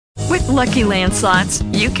Lucky Land Slots,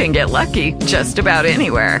 you can get lucky just about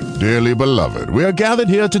anywhere. Dearly beloved, we are gathered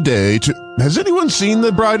here today to... Has anyone seen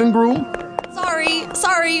the bride and groom?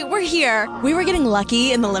 Sorry, we're here. We were getting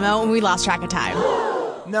lucky in the limo and we lost track of time.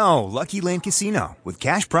 No, Lucky Land Casino, with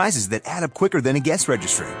cash prizes that add up quicker than a guest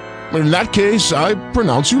registry. In that case, I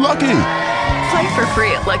pronounce you lucky. Play for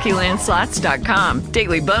free at LuckyLandSlots.com.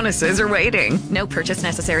 Daily bonuses are waiting. No purchase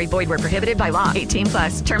necessary. Void where prohibited by law. 18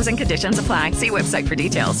 plus. Terms and conditions apply. See website for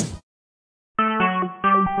details.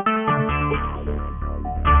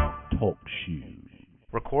 Talk shoes.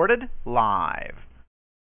 Recorded live.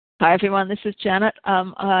 Hi everyone, this is Janet.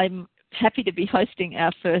 I'm happy to be hosting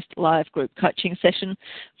our first live group coaching session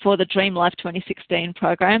for the Dream Life 2016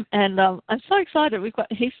 program, and I'm so excited. We've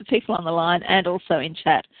got heaps of people on the line and also in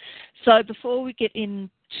chat. So before we get into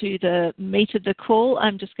the meat of the call,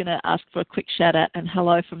 I'm just going to ask for a quick shout out and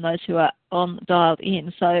hello from those who are dialed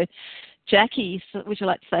in. So Jackie, would you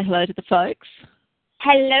like to say hello to the folks?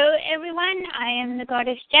 Hello everyone, I am the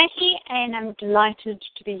goddess Jackie and I'm delighted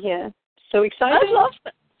to be here. So excited. I love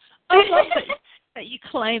that you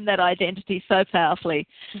claim that identity so powerfully.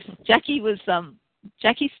 Jackie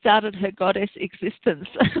started her goddess existence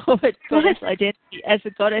or her goddess identity as a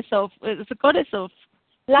goddess of latte,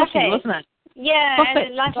 coffee, wasn't it? Yeah,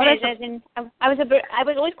 and lattes. As in, I was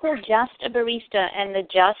always called just a barista, and the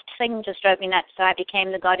just thing just drove me nuts. So I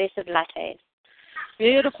became the goddess of lattes.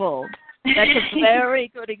 Beautiful. That's a very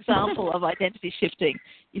good example of identity shifting.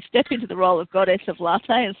 You step into the role of goddess of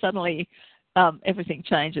latte, and suddenly everything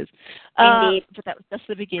changes. Indeed. But that was just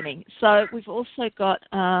the beginning. So we've also got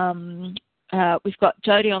Jody on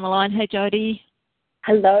the line. Hey, Jody.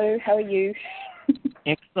 Hello. How are you?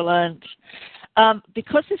 Excellent.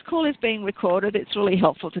 Because this call is being recorded, it's really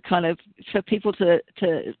helpful to for people to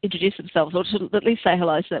introduce themselves or to at least say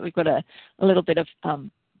hello, so that we've got a little bit of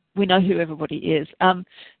we know who everybody is.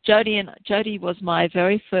 Jody was my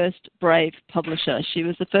very first Brave publisher. She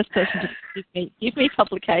was the first person to give me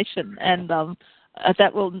publication, and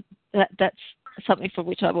that's something for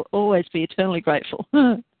which I will always be eternally grateful.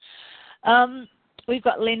 We've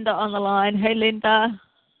got Linda on the line. Hey, Linda.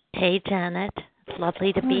 Hey, Janet. It's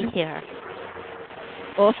lovely to be here.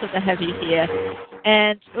 Awesome to have you here.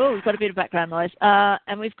 And we've got a bit of background noise.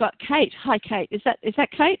 And we've got Kate. Hi, Kate. Is that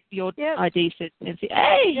Kate? Your ID says Nancy.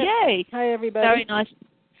 Hey, yep. Yay! Hi, everybody.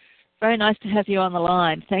 Very nice to have you on the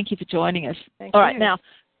line. Thank you for joining us. Thank All you. right, now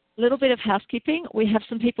a little bit of housekeeping. We have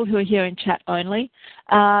some people who are here in chat only.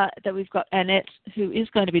 That we've got Annette, who is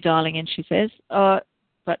going to be dialing in. She says, but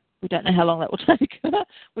we don't know how long that will take.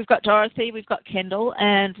 We've got Dorothy. We've got Kendall,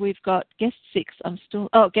 and we've got guest 6.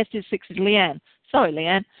 Guest is 6 is Leanne. Sorry,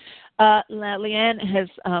 Leanne. Leanne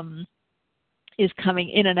is coming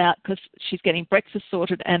in and out because she's getting breakfast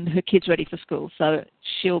sorted and her kids ready for school, so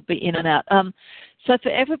she'll be in and out. So for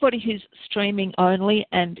everybody who's streaming only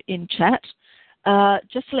and in chat,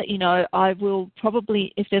 just to let you know, I will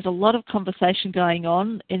probably, if there's a lot of conversation going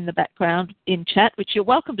on in the background in chat, which you're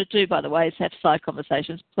welcome to do, by the way, is have side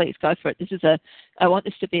conversations, please go for it. I want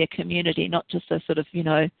this to be a community, not just a sort of, you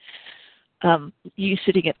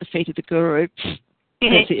sitting at the feet of the guru,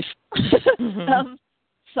 as if.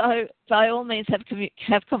 So by all means,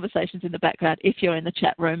 have conversations in the background if you're in the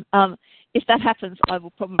chat room. If that happens, I will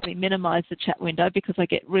probably minimise the chat window because I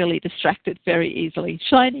get really distracted very easily.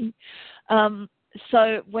 Shiny.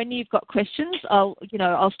 So when you've got questions, I'll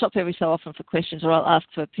stop every so often for questions, or I'll ask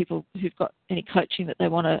for people who've got any coaching that they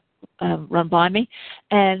want to run by me.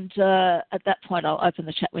 And at that point, I'll open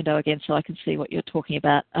the chat window again so I can see what you're talking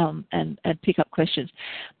about and pick up questions.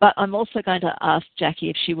 But I'm also going to ask Jackie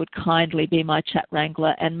if she would kindly be my chat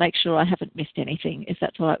wrangler and make sure I haven't missed anything, if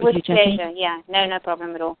that's all right with you, Jackie. With pleasure, yeah. No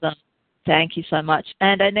problem at all. So, thank you so much.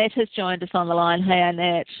 And Annette has joined us on the line. Hey,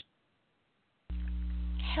 Annette.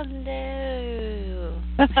 Hello.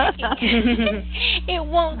 It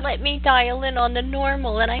won't let me dial in on the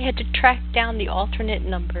normal, and I had to track down the alternate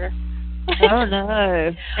number. Oh,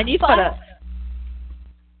 no. And you've got a...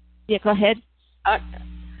 Yeah, go ahead.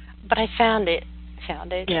 But I found it.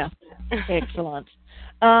 Yeah. Excellent.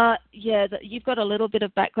 You've got a little bit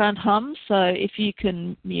of background hum, so if you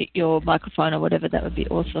can mute your microphone or whatever, that would be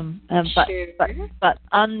awesome. Sure. But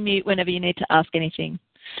unmute whenever you need to ask anything.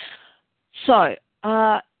 So...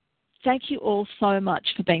 thank you all so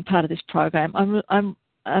much for being part of this program.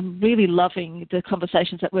 I'm really loving the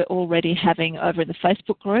conversations that we're already having over in the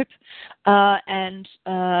Facebook group, and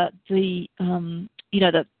the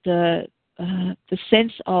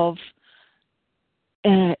sense of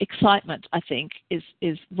excitement, I think,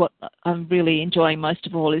 is what I'm really enjoying most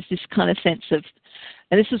of all. Is this kind of sense of,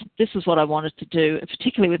 and this is what I wanted to do,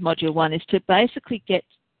 particularly with Module 1, is to basically get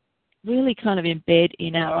really kind of embed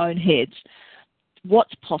in our own heads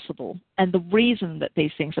what's possible and the reason that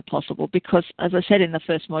these things are possible. Because, as I said in the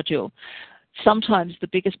first module, sometimes the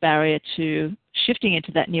biggest barrier to shifting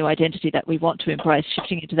into that new identity that we want to embrace,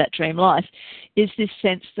 shifting into that dream life, is this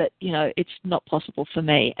sense that, it's not possible for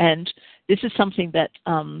me. And this is something that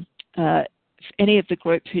any of the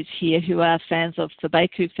group who's here who are fans of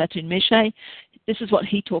Fabeku Fatunmishe, this is what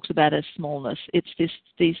he talks about as smallness. It's this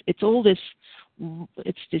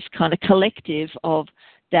kind of collective of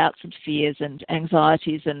doubts and fears and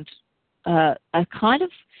anxieties and a kind of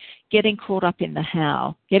getting caught up in the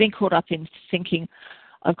how, getting caught up in thinking,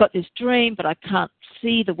 I've got this dream, but I can't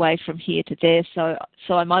see the way from here to there, so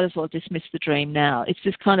I might as well dismiss the dream now. It's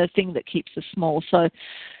this kind of thing that keeps us small. So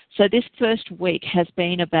this first week has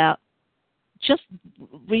been about just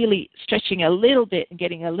really stretching a little bit and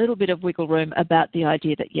getting a little bit of wiggle room about the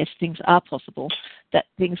idea that, yes, things are possible, that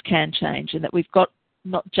things can change, and that we've got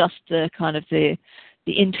not just the kind of the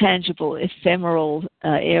intangible, ephemeral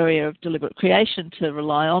area of deliberate creation to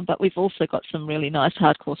rely on, but we've also got some really nice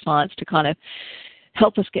hardcore science to kind of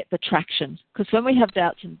help us get the traction. Because when we have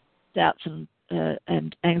doubts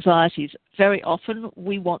and anxieties, very often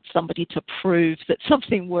we want somebody to prove that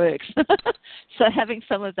something works. So having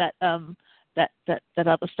some of that other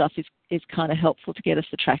stuff is kind of helpful to get us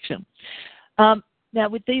the traction. Now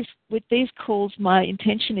with these calls, my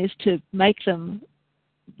intention is to make them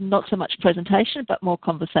not so much presentation but more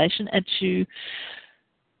conversation, and to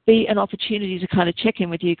be an opportunity to kind of check in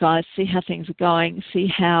with you guys, see how things are going, see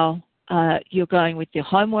how you're going with your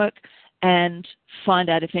homework, and find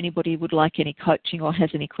out if anybody would like any coaching or has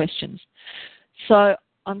any questions. So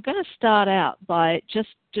I'm going to start out by just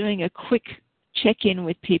doing a quick check-in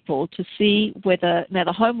with people to see whether, now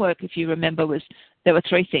the homework, if you remember, there were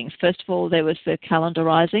three things. First of all, there was the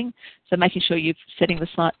calendarizing, so making sure you're setting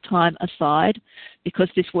the time aside, because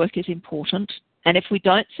this work is important. And if we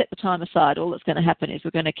don't set the time aside, all that's going to happen is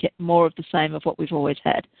we're going to get more of the same of what we've always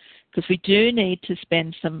had, because we do need to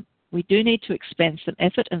expend some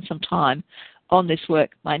effort and some time on this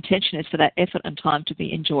work. My intention is for that effort and time to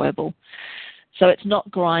be enjoyable. So it's not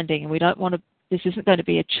grinding, and we don't want to, this isn't going to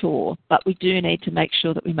be a chore, but we do need to make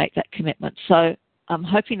sure that we make that commitment. So I'm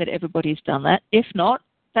hoping that everybody's done that. If not,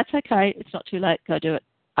 that's okay. It's not too late. Go do it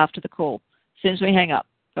after the call. As soon as we hang up,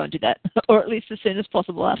 go and do that, or at least as soon as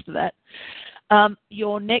possible after that.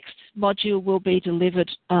 Your next module will be delivered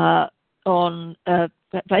on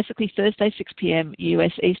basically Thursday, 6 p.m.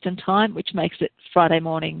 US Eastern Time, which makes it Friday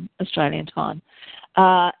morning Australian Time.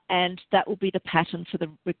 And that will be the pattern for the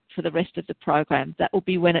rest of the program. That will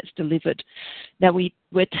be when it's delivered. Now,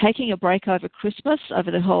 we're taking a break over Christmas, over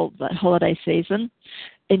the holiday season,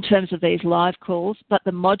 in terms of these live calls, but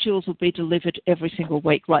the modules will be delivered every single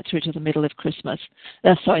week right through to the middle of Christmas.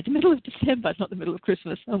 The middle of December, not the middle of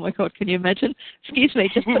Christmas. Oh, my God, can you imagine? Excuse me,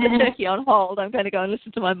 just put the turkey on hold. I'm going to go and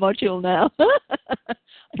listen to my module now. I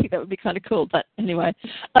think that would be kind of cool, but anyway.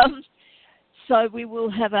 So we will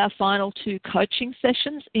have our final 2 coaching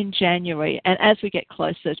sessions in January, and as we get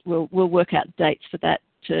closer, we'll work out dates for that,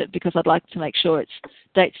 because I'd like to make sure it's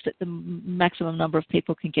dates that the maximum number of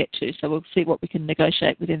people can get to. So we'll see what we can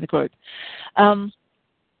negotiate within the group. So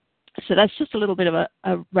that's just a little bit of a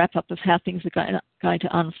wrap-up of how things are going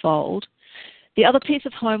to unfold. The other piece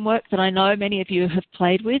of homework that I know many of you have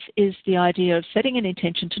played with is the idea of setting an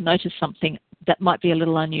intention to notice something that might be a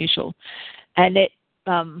little unusual. And it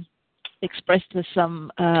expressed to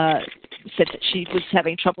said that she was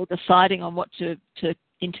having trouble deciding on what to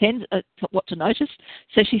intend, what to notice.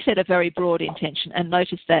 So she set a very broad intention and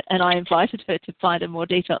noticed that, and I invited her to find a more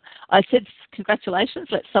detail. I said, congratulations,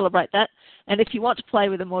 let's celebrate that. And if you want to play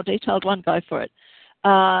with a more detailed one, go for it.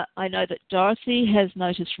 I know that Dorothy has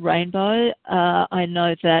noticed rainbow. I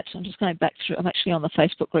know that, I'm just going back through, I'm actually on the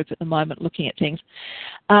Facebook group at the moment looking at things.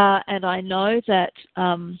 And I know that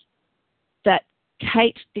that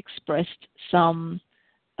Kate expressed something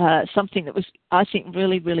that was, I think,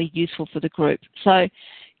 really, really useful for the group. So,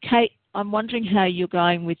 Kate, I'm wondering how you're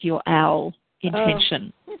going with your owl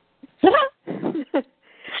intention.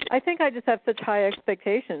 I think I just have such high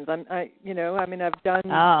expectations. I've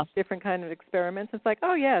done different kind of experiments. It's like,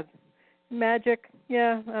 oh yeah, magic.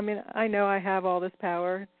 Yeah, I know I have all this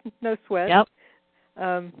power. No sweat. Yep.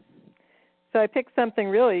 So I picked something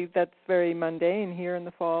really that's very mundane here in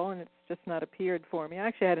the fall, and it's just not appeared for me. I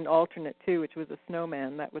actually had an alternate too, which was a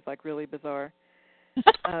snowman. That was like really bizarre.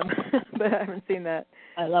 But I haven't seen that.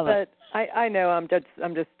 I love it. But I know I'm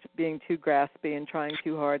just being too graspy and trying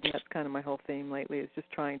too hard, and that's kind of my whole theme lately, is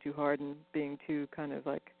just trying too hard and being too kind of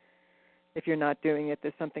like, if you're not doing it,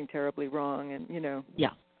 there's something terribly wrong, and Yeah.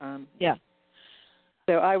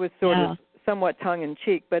 So I was sort of somewhat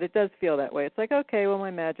tongue-in-cheek, but it does feel that way. It's like, okay, well,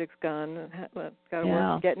 my magic's gone. Got to work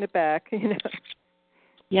on getting it back,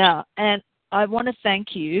 Yeah, and I want to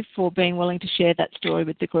thank you for being willing to share that story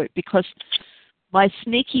with the group, because my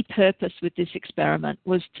sneaky purpose with this experiment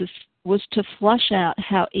was to flush out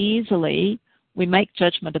how easily we make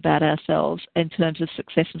judgment about ourselves in terms of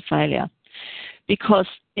success and failure. Because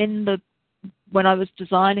when I was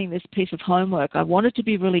designing this piece of homework, I wanted to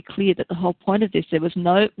be really clear that the whole point of this,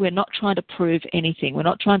 we're not trying to prove anything. We're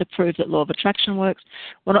not trying to prove that law of attraction works.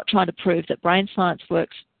 We're not trying to prove that brain science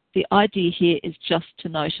works. The idea here is just to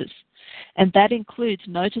notice. And that includes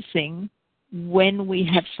noticing when we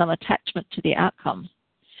have some attachment to the outcome.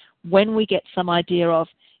 When we get some idea of,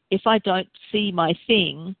 if I don't see my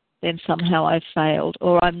thing, then somehow I've failed,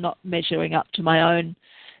 or I'm not measuring up to my own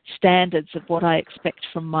standards of what I expect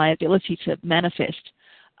from my ability to manifest.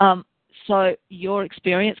 So your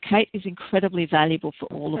experience, Kate, is incredibly valuable for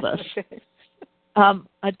all of us.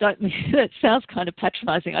 I don't mean, it sounds kind of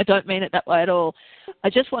patronizing. I don't mean it that way at all. I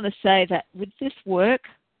just want to say that with this work,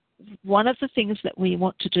 one of the things that we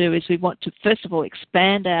want to do is we want to, first of all,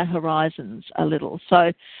 expand our horizons a little.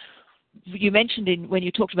 So you mentioned when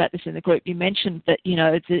you talked about this in the group, you mentioned that,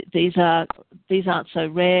 these aren't so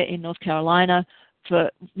rare in North Carolina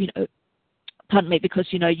because,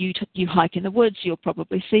 you hike in the woods, you'll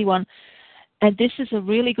probably see one. And this is a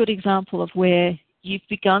really good example of where you've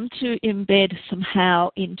begun to embed some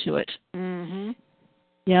how into it. Mm-hmm.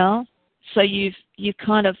 Yeah? So you've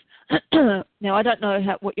kind of, now I don't know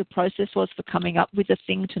what your process was for coming up with a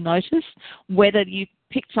thing to notice, whether you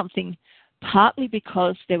picked something partly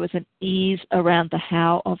because there was an ease around the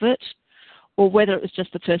how of it, or whether it was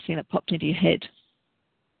just the first thing that popped into your head.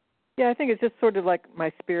 Yeah, I think it's just sort of like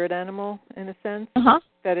my spirit animal in a sense.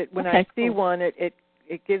 That when I see one, it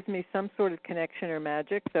gives me some sort of connection or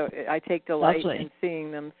magic. So I take delight in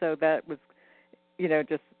seeing them. So that was,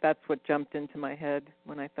 that's what jumped into my head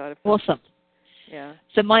when I thought of it. Awesome. Yeah.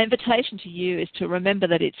 So my invitation to you is to remember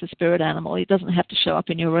that it's a spirit animal. It doesn't have to show up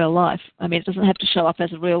in your real life. I mean, it doesn't have to show up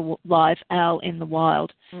as a real live owl in the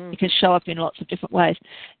wild. It can show up in lots of different ways.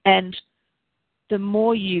 And the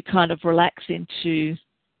more you kind of relax into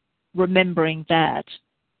remembering that,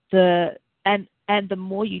 and the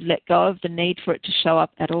more you let go of the need for it to show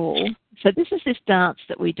up at all. So this is this dance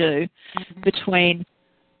that we do between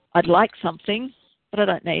I'd like something, but I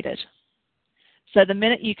don't need it. So the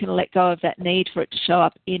minute you can let go of that need for it to show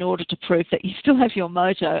up in order to prove that you still have your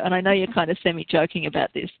mojo, and I know you're kind of semi-joking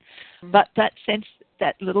about this, but that sense,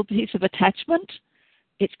 that little piece of attachment,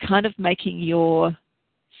 it's kind of making your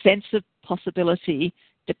sense of possibility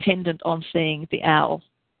dependent on seeing the owl.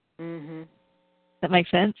 Mm-hmm. That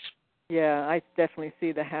makes sense? Yeah, I definitely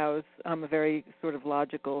see the hows. I'm a very sort of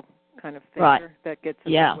logical kind of thinker that gets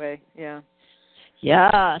in that way. Yeah.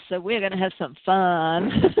 Yeah, so we're going to have some fun.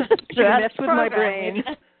 Mess with my brain.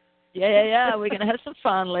 Yeah. We're going to have some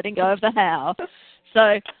fun letting go of the how.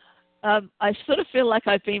 So I sort of feel like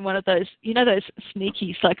I've been one of those, those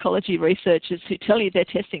sneaky psychology researchers who tell you they're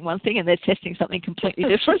testing one thing and they're testing something completely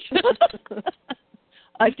different.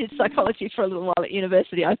 I did psychology for a little while at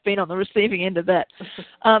university. I've been on the receiving end of that.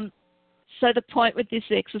 So the point with this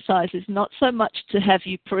exercise is not so much to have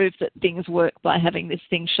you prove that things work by having this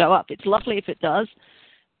thing show up. It's lovely if it does,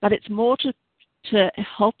 but it's more to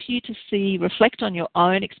help you to reflect on your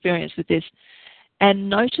own experience with this and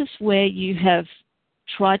notice where you have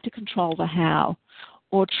tried to control the how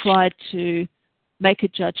or tried to make a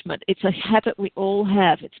judgment. It's a habit we all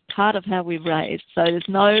have. It's part of how we're raised. So there's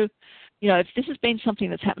no, if this has been something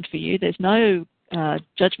that's happened for you, there's no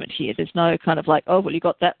judgment here. There's no kind of like, oh, well, you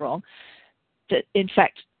got that wrong. That in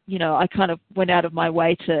fact, I kind of went out of my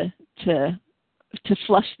way to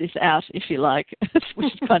flush this out, if you like,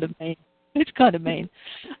 which is kind of mean. It's kind of mean.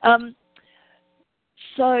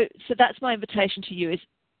 So that's my invitation to you, is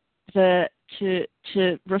to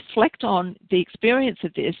reflect on the experience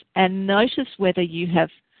of this and notice whether you have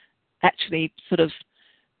actually sort of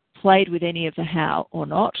played with any of the how or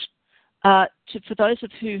not. For those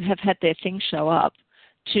of who have had their things show up,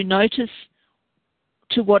 to notice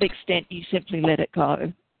to what extent you simply let it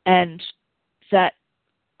go, and that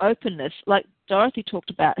openness, like Dorothy talked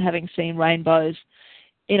about having seen rainbows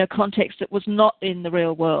in a context that was not in the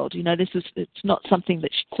real world. It's not something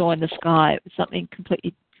that she saw in the sky. It was something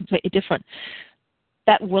completely different.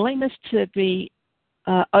 That willingness to be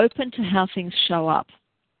open to how things show up.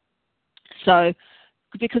 So,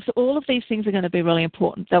 because all of these things are going to be really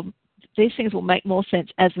important. These things will make more sense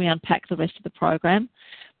as we unpack the rest of the program.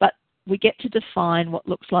 But we get to define what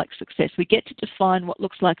looks like success. We get to define what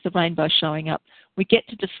looks like the rainbow showing up. We get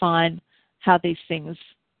to define how these things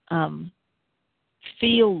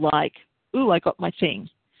feel like ooh, I got my thing.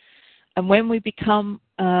 And when we become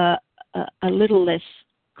a little less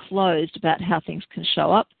closed about how things can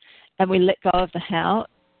show up and we let go of the how,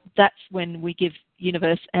 that's when we give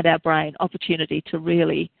universe and our brain opportunity to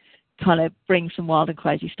really kind of bring some wild and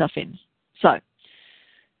crazy stuff in. So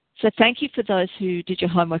thank you for those who did your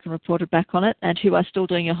homework and reported back on it and who are still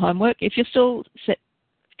doing your homework. If you're still set,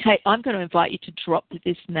 Kate, I'm going to invite you to drop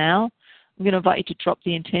this now. I'm going to invite you to drop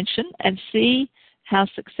the intention and see how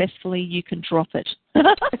successfully you can drop it.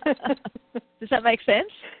 Does that make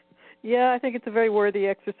sense? Yeah, I think it's a very worthy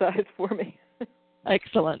exercise for me.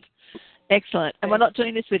 Excellent. And we're not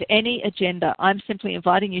doing this with any agenda. I'm simply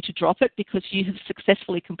inviting you to drop it because you have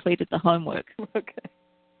successfully completed the homework. Okay.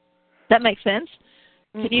 That makes sense?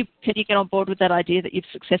 Mm-hmm. Can you get on board with that idea that you've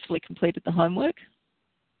successfully completed the homework?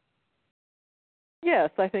 Yes,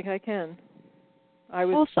 I think I can.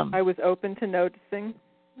 Awesome. I was open to noticing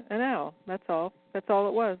an owl. That's all. That's all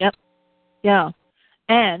it was. Yep. Yeah.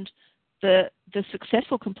 And the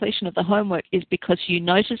successful completion of the homework is because you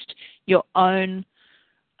noticed your own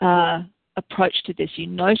approach to this. You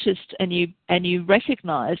noticed and you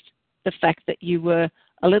recognized the fact that you were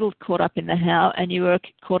a little caught up in the how and you were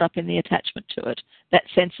caught up in the attachment to it, that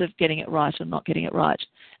sense of getting it right or not getting it right.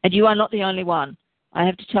 And you are not the only one. I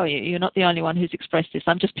have to tell you, you're not the only one who's expressed this.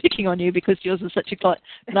 I'm just picking on you because yours is such a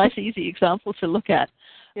nice, easy example to look at.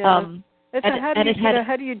 Yeah.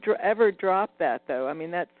 How do you ever drop that, though? I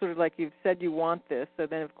mean, that's sort of like you've said you want this, so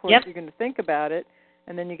then, of course, you're going to think about it,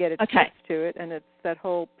 and then you get attached to it, and it's that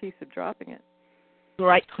whole piece of dropping it.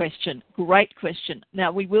 Great question.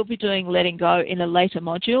 Now, we will be doing letting go in a later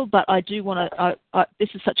module, but I do want to, this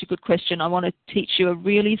is such a good question. I want to teach you a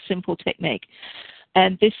really simple technique.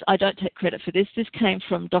 And this, I don't take credit for this. This came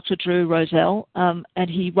from Dr. Drew Roselle, and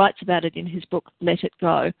he writes about it in his book, Let It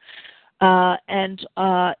Go. And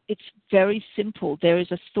it's very simple. There is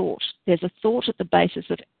a thought. There's a thought at the basis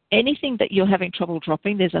of anything that you're having trouble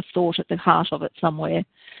dropping. There's a thought at the heart of it somewhere.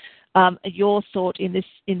 Your thought in this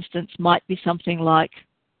instance might be something like,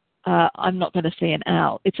 I'm not going to see an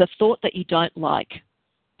owl. It's a thought that you don't like.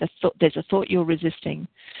 There's a thought you're resisting.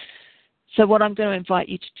 So what I'm going to invite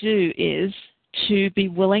you to do is to be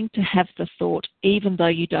willing to have the thought even though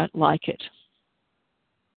you don't like it.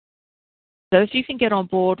 So if you can get on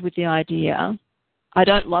board with the idea, I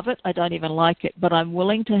don't love it, I don't even like it, but I'm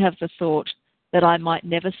willing to have the thought that I might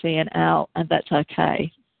never see an owl, and that's okay.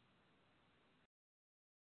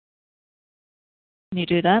 Can you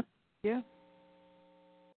do that? Yeah.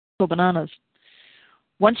 For bananas.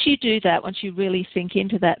 Once you do that, once you really sink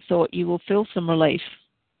into that thought, you will feel some relief,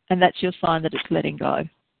 and that's your sign that it's letting go.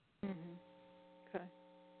 Mm-hmm. Okay.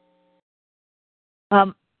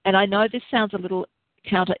 And I know this sounds a little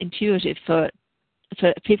counterintuitive for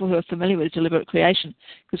people who are familiar with deliberate creation,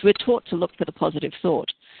 because we're taught to look for the positive thought.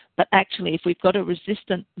 But actually, if we've got a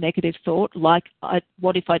resistant negative thought, like,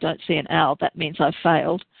 what if I don't see an owl? That means I've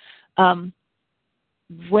failed.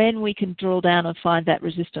 When we can drill down and find that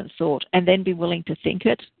resistant thought and then be willing to think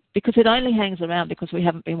it, because it only hangs around because we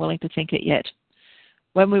haven't been willing to think it yet.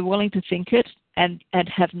 When we're willing to think it and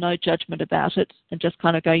have no judgment about it and just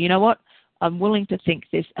kind of go, you know what, I'm willing to think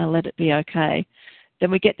this and let it be okay,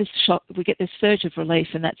 then we get this shock, we get this surge of relief,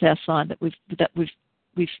 and that's our sign that we've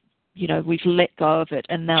let go of it,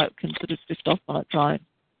 and now it can sort of drift off on its own.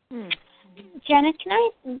 Janet, can I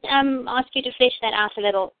ask you to flesh that out a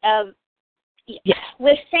little? Yes.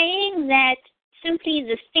 We're saying that simply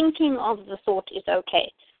the thinking of the thought is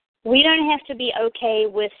okay. We don't have to be okay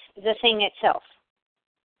with the thing itself.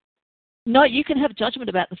 No, you can have judgment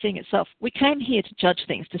about the thing itself. We came here to judge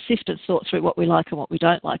things, to sift and sort through what we like and what we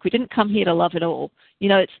don't like. We didn't come here to love it all. You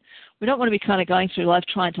know, we don't want to be kind of going through life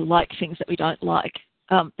trying to like things that we don't like.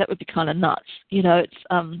 That would be kind of nuts. You know,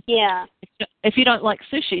 it's yeah. If you don't like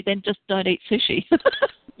sushi, then just don't eat sushi.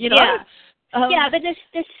 You know. Yeah. Yeah, but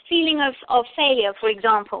this feeling of failure, for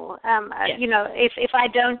example, you know, if I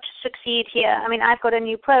don't succeed here, I mean, I've got a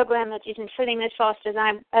new program that isn't filling as fast as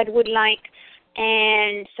I would like.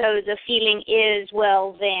 And so the feeling is,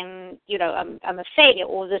 well, then, you know, I'm a failure,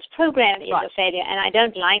 or this program is a failure, and I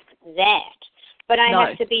don't like that. But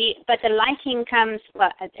have to be, but the liking comes,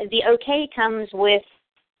 the okay comes with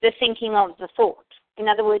the thinking of the thought. In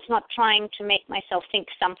other words, not trying to make myself think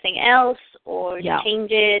something else or change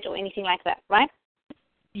it or anything like that, right?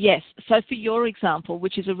 Yes. So for your example,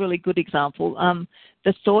 which is a really good example,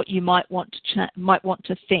 the thought you might want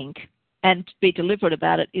to think and be deliberate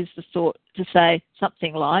about it is the thought to say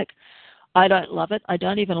something like, I don't love it, I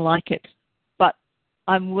don't even like it, but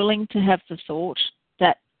I'm willing to have the thought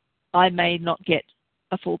that I may not get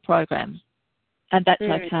a full program, and that's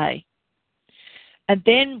okay. And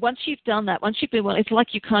then once you've done that, once you've been well, it's like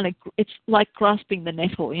it's like grasping the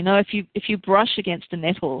nettle. You know, if you brush against a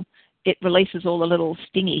nettle, it releases all the little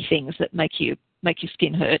stingy things that make your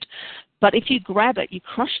skin hurt. But if you grab it, you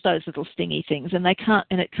crush those little stingy things, and it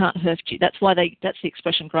can't hurt you. That's the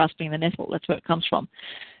expression grasping the nettle. That's where it comes from.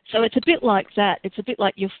 So it's a bit like that. It's a bit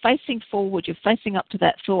like you're facing forward, you're facing up to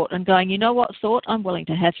that thought and going, you know what, thought, I'm willing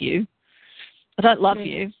to have you. I don't love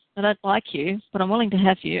you. I don't like you, but I'm willing to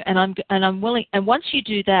have you, and I'm willing. And once you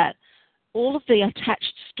do that, all of the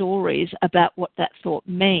attached stories about what that thought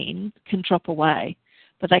means can drop away,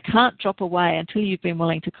 but they can't drop away until you've been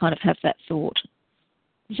willing to kind of have that thought.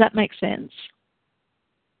 Does that make sense?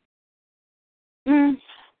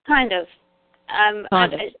 Kind of.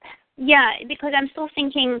 Kind of. Yeah, because I'm still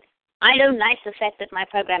thinking I don't like the fact that my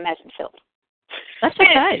program hasn't filled. That's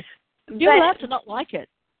okay. You're allowed to not like it.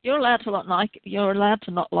 You're allowed to not like it. You're allowed to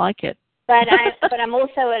not like it. But I'm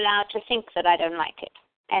also allowed to think that I don't like it,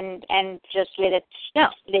 and just let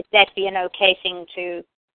that be an okay thing to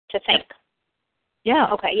think. Yeah.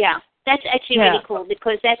 Okay. Yeah. That's actually really cool,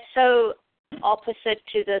 because that's so opposite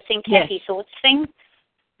to the think happy thoughts thing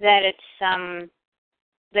that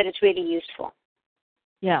it's really useful.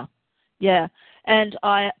 Yeah. Yeah. And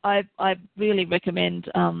I really recommend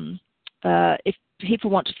if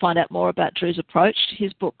people want to find out more about Drew's approach,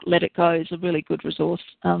 his book Let It Go is a really good resource.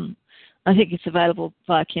 I think it's available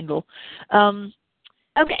via Kindle.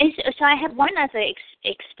 Okay, so I have one other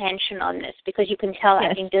expansion on this, because you can tell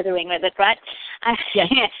I've been dithering with it, right?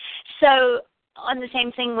 Yes. So on the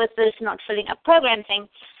same thing with this not filling up program thing,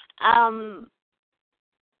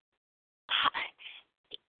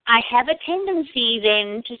 I have a tendency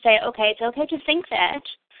then to say, okay, it's okay to think that.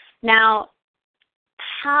 Now,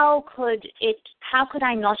 how could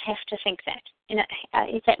I not have to think that?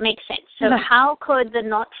 If that makes sense. So how could the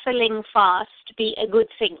not filling fast be a good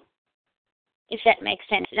thing? If that makes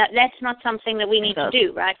sense. Now, that's not something that we need to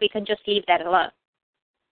do, right? We can just leave that alone.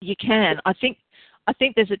 You can. I think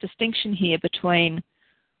there's a distinction here between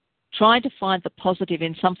trying to find the positive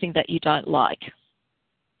in something that you don't like,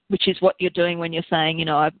 which is what you're doing when you're saying, you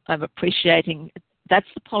know, I'm appreciating. That's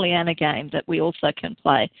the Pollyanna game that we also can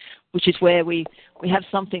play, which is where we have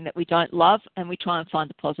something that we don't love and we try and find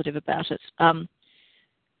the positive about it.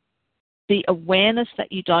 The awareness that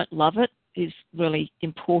you don't love it is really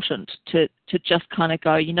important to just kind of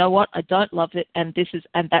go, you know what, I don't love it, and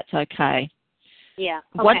that's okay. Yeah.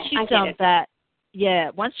 Okay, once you've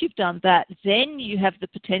done that, then you have the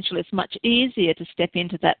potential. It's much easier to step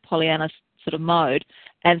into that Pollyanna sort of mode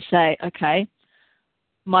and say, okay,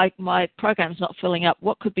 my program's not filling up.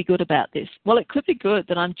 What could be good about this? Well, it could be good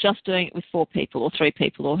that I'm just doing it with 4 people or 3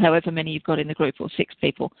 people or however many you've got in the group, or 6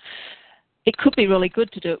 people. It could be really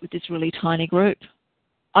good to do it with this really tiny group.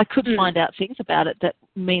 I could find out things about it that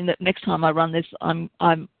mean that next time I run this, I'm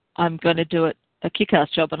going to do it a kick-ass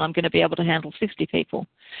job, and I'm going to be able to handle 60 people.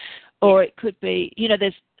 Or it could be, you know,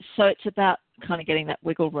 so it's about kind of getting that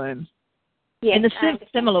wiggle room. Yes, in a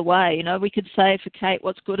similar way, you know, we could say for Kate,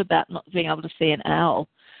 what's good about not being able to see an owl?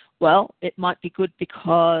 Well, it might be good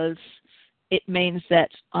because it means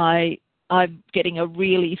that I'm getting a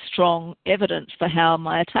really strong evidence for how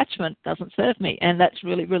my attachment doesn't serve me. And that's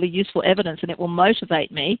really, really useful evidence, and it will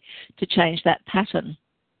motivate me to change that pattern,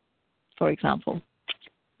 for example.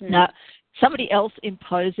 Now, somebody else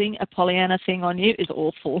imposing a Pollyanna thing on you is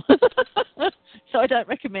awful. So I don't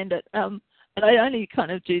recommend it. And I only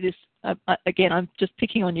kind of do this, again, I'm just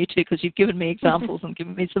picking on you two because you've given me examples and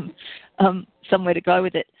given me somewhere to go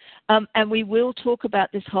with it. And we will talk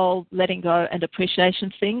about this whole letting go and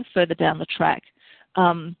appreciation thing further down the track,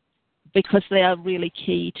 because they are really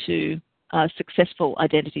key to successful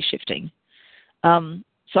identity shifting.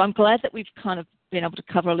 So I'm glad that we've kind of been able to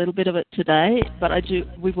cover a little bit of it today, but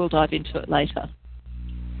we will dive into it later.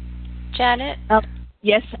 Janet?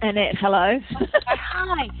 Yes, Annette, hello.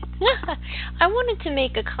 Hi. I wanted to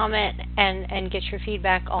make a comment and get your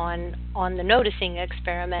feedback on the noticing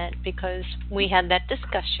experiment, because we had that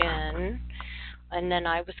discussion, and then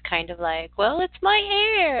I was kind of like, well, it's my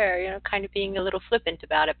hair, you know, kind of being a little flippant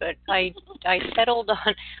about it, but I settled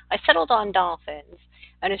on dolphins.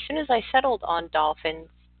 And as soon as I settled on dolphins,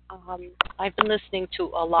 I've been listening to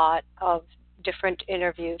a lot of different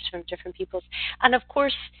interviews from different people, and of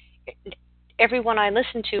course everyone I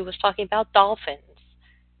listened to was talking about dolphins.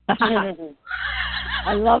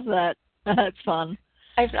 I love that. That's fun.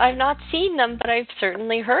 I've not seen them, but I've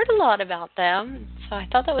certainly heard a lot about them. So I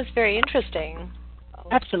thought that was very interesting.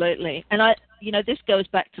 Absolutely. And this goes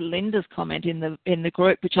back to Linda's comment in the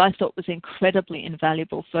group, which I thought was incredibly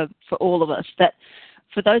invaluable for all of us, that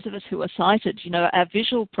for those of us who are sighted, you know, our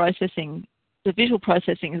visual processing, the visual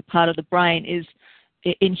processing part of the brain is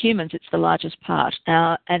in humans, it's the largest part.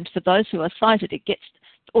 And for those who are sighted,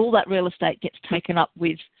 all that real estate gets taken up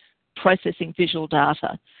with processing visual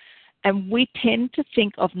data. And we tend to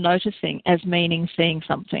think of noticing as meaning seeing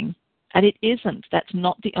something. And it isn't. That's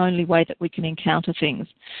not the only way that we can encounter things.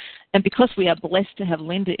 And because we are blessed to have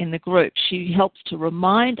Linda in the group, she helps to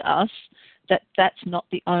remind us that that's not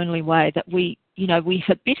the only way, that we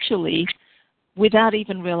habitually, without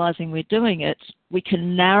even realizing we're doing it, we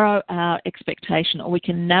can narrow our expectation, or we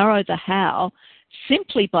can narrow the how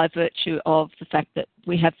simply by virtue of the fact that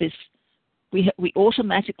we have this, we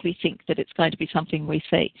automatically think that it's going to be something we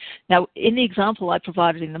see. Now, in the example I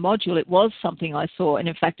provided in the module, it was something I saw, and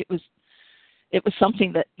in fact it was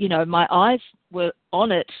something that, my eyes were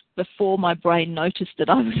on it before my brain noticed that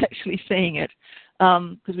I was actually seeing it.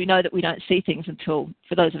 Because we know that we don't see things until,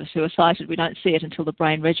 for those of us who are sighted, we don't see it until the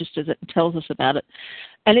brain registers it and tells us about it.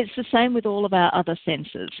 And it's the same with all of our other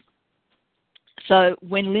senses. So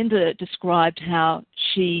when Linda described how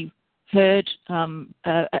she heard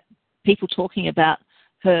people talking about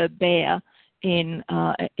her bear in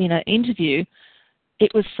an interview,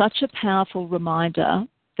 it was such a powerful reminder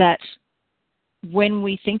that when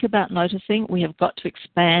we think about noticing, we have got to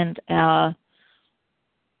expand our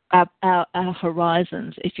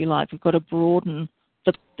horizons, if you like. We've got to broaden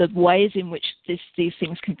the ways in which these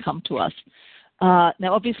things can come to us. Now,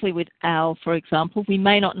 obviously, with owl, for example, we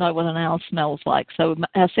may not know what an owl smells like, so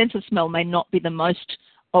our sense of smell may not be the most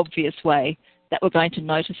obvious way that we're going to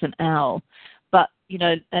notice an owl. But,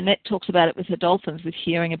 Annette talks about it with her dolphins, with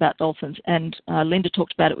hearing about dolphins, and Linda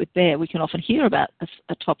talked about it with bear. We can often hear about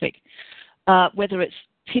a topic, whether it's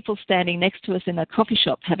people standing next to us in a coffee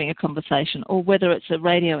shop having a conversation, or whether it's a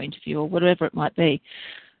radio interview, or whatever it might be.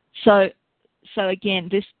 So again,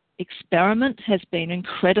 this experiment has been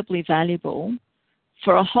incredibly valuable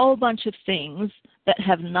for a whole bunch of things that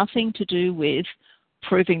have nothing to do with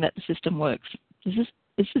proving that the system works. Does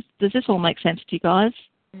this all make sense to you guys?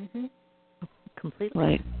 Mm-hmm. Completely.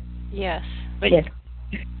 Right. Yes. Yes.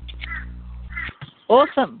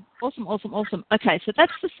 Awesome. Okay, so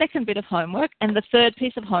that's the second bit of homework, and the third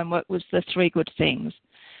piece of homework was the 3 good things.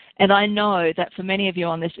 And I know that for many of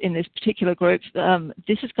you in this particular group,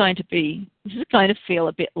 this is going to feel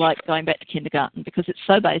a bit like going back to kindergarten, because it's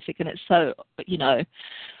so basic and it's so,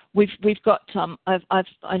 we've got.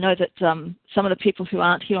 I know that some of the people who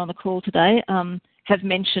aren't here on the call today have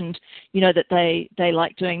mentioned, that they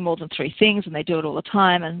like doing more than 3 things, and they do it all the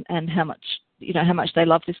time, and how much they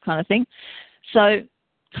love this kind of thing. So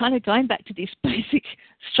kind of going back to this basic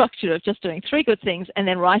structure of just doing 3 good things and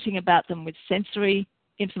then writing about them with sensory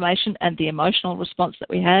information and the emotional response that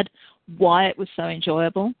we had, why it was so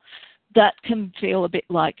enjoyable, that can feel a bit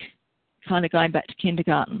like kind of going back to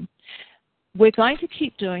kindergarten. We're going to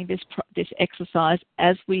keep doing this exercise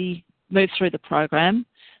as we move through the program,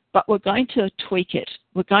 but we're going to tweak it.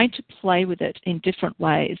 We're going to play with it in different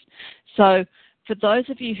ways. So for those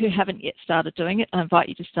of you who haven't yet started doing it, I invite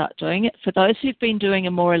you to start doing it. For those who've been doing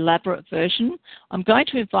a more elaborate version, I'm going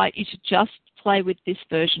to invite you to just play with this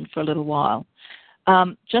version for a little while,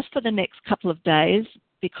 just for the next couple of days,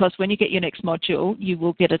 because when you get your next module, you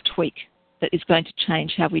will get a tweak that is going to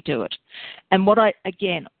change how we do it. And what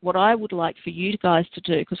I would like for you guys to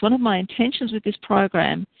do, because one of my intentions with this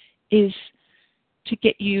program is to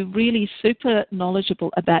get you really super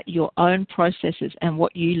knowledgeable about your own processes and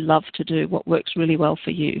what you love to do, what works really well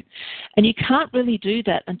for you. And you can't really do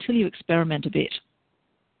that until you experiment a bit.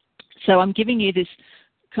 So I'm giving you this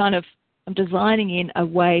I'm designing in a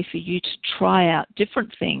way for you to try out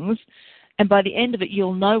different things, and by the end of it,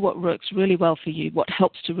 you'll know what works really well for you, what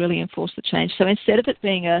helps to really enforce the change. So instead of it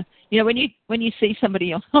being when you see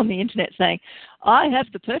somebody on the internet saying, I have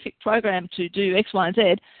the perfect program to do X, Y, and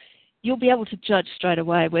Z, you'll be able to judge straight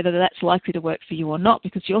away whether that's likely to work for you or not,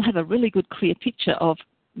 because you'll have a really good, clear picture of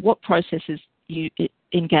what processes you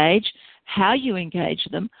engage, how you engage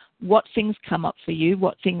them, what things come up for you,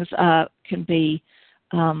 what things can be,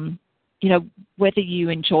 whether you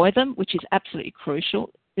enjoy them, which is absolutely crucial.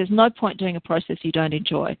 There's no point doing a process you don't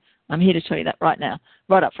enjoy. I'm here to tell you that right now,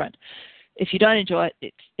 right up front. If you don't enjoy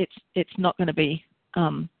it, it's not going to be.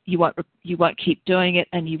 You won't keep doing it,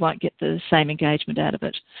 and you won't get the same engagement out of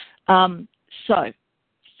it. So,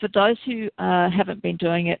 for those who haven't been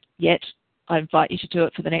doing it yet, I invite you to do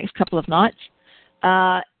it for the next couple of nights.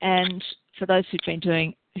 And for those who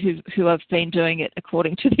have been doing it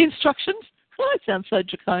according to the instructions, I sound so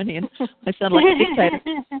draconian. I sound like a dictator.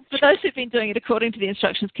 For those who've been doing it according to the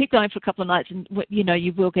instructions, keep going for a couple of nights, and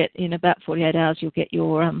you will get, in about 48 hours, you'll get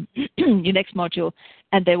your your next module,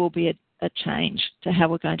 and there will be a change to how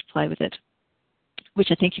we're going to play with it, which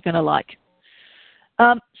I think you're going to like.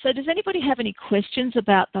 So does anybody have any questions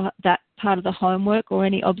about that part of the homework or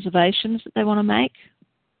any observations that they want to make?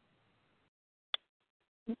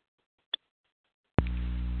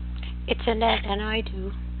 It's Annette, and I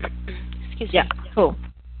do. Excuse me. Yeah, cool.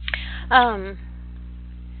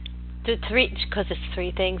 Because it's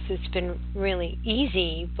three things, it's been really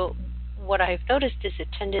easy, but what I've noticed is a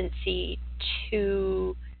tendency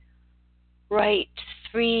to write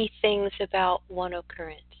 3 things about one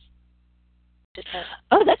occurrence.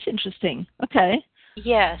 Oh, that's interesting. Okay.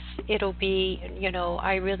 Yes, it'll be,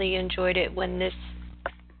 I really enjoyed it when this,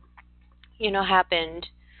 happened,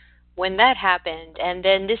 when that happened, and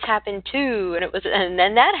then this happened too, and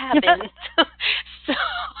then that happened.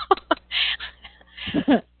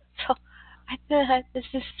 So I thought this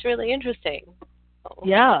is really interesting.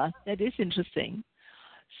 Yeah, that is interesting.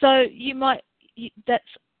 So I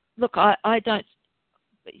don't,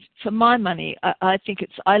 for my money, I think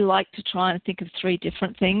I like to try and think of 3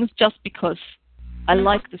 different things just because I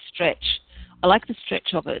like the stretch. I like the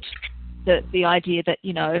stretch of it, the idea that,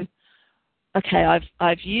 okay,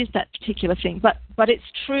 I've used that particular thing, but it's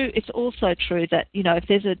true. It's also true that if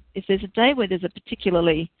there's a day where there's a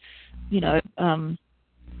particularly,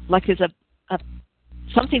 like there's a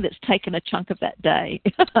something that's taken a chunk of that day.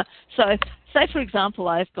 So, say for example,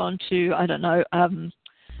 I've gone to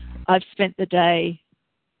I've spent the day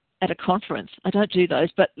at a conference. I don't do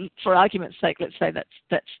those, but for argument's sake, let's say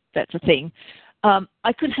that's a thing.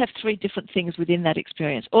 I could have 3 different things within that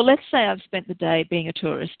experience. Or let's say I've spent the day being a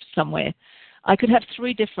tourist somewhere. I could have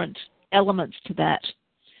 3 different elements to that.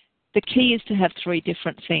 The key is to have 3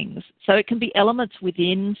 different things. So it can be elements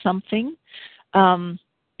within something,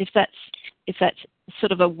 if that's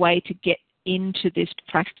sort of a way to get into this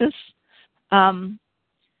practice.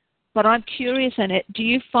 But I'm curious, Annette,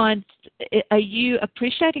 are you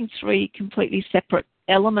appreciating 3 completely separate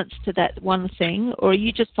elements to that one thing, or are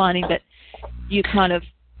you just finding that you kind of,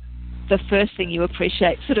 the first thing you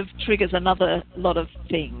appreciate sort of triggers another lot of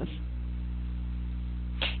things?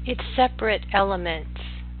 It's separate elements.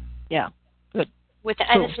 Yeah, good. And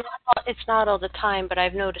cool. It's not all the time, but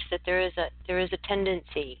I've noticed that there is a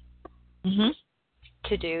tendency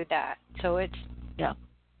to do that. So it's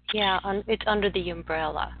it's under the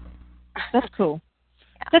umbrella. That's cool.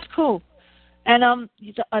 Yeah. That's cool. And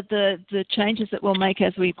the changes that we'll make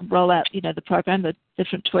as we roll out, the program, the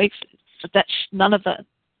different tweaks, none of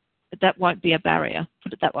that won't be a barrier.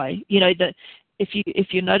 Put it that way.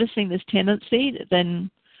 If you're noticing this tendency,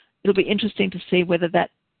 then it'll be interesting to see whether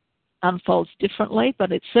that unfolds differently.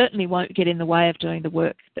 But it certainly won't get in the way of doing the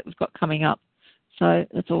work that we've got coming up. So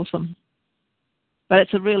that's awesome. But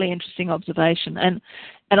it's a really interesting observation, and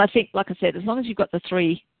I think, like I said, as long as you've got the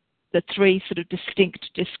three sort of distinct,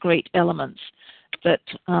 discrete elements that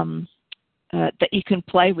you can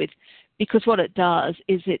play with, because what it does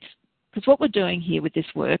is because what we're doing here with this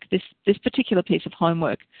work, this particular piece of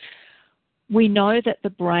homework, we know that the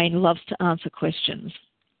brain loves to answer questions.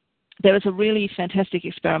 There was a really fantastic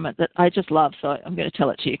experiment that I just love, so I'm going to tell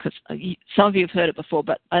it to you because some of you have heard it before,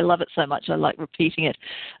 but I love it so much I like repeating it.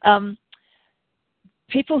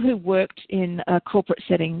 People who worked in a corporate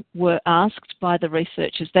setting were asked by the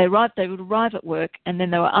researchers. They would arrive at work, and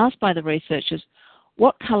then they were asked by the researchers,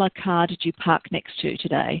 "What colour car did you park next to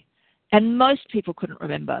today?" And most people couldn't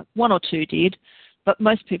remember. 1 or 2 did, but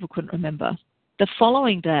most people couldn't remember. The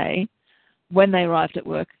following day, when they arrived at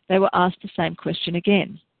work, they were asked the same question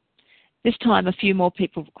again. This time,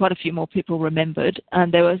 quite a few more people remembered,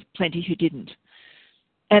 and there were plenty who didn't.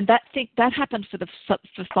 And that happened for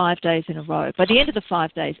 5 days in a row. By the end of the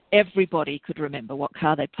 5 days, everybody could remember what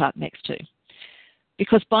car they parked next to,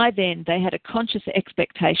 because by then they had a conscious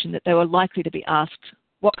expectation that they were likely to be asked,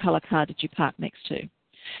 "What colour car did you park next to?"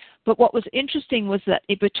 But what was interesting was that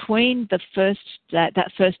in between that first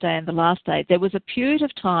day and the last day, there was a period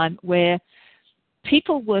of time where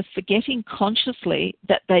people were forgetting consciously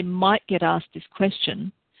that they might get asked this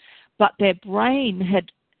question, but their brain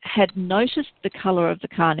had noticed the colour of the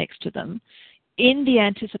car next to them in the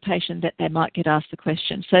anticipation that they might get asked the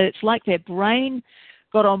question. So it's like their brain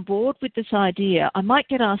got on board with this idea, I might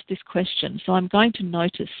get asked this question, so I'm going to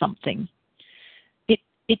notice something.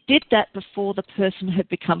 It did that before the person had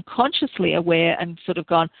become consciously aware and sort of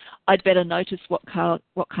gone, I'd better notice what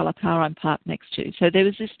colour car I'm parked next to. So there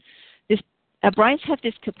was this our brains have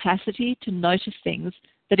this capacity to notice things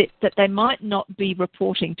that they might not be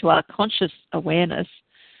reporting to our conscious awareness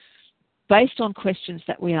based on questions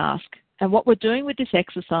that we ask. And what we're doing with this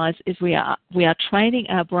exercise is we are training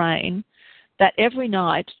our brain that every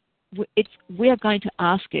night we are going to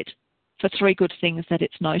ask it for 3 good things that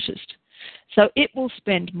it's noticed. So it will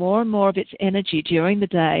spend more and more of its energy during the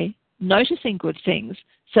day noticing good things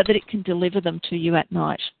so that it can deliver them to you at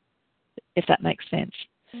night, if that makes sense.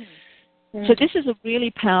 Mm. So this is a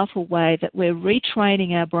really powerful way that we're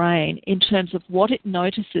retraining our brain in terms of what it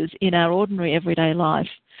notices in our ordinary everyday life,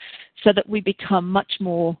 so that we become much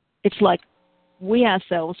more, it's like we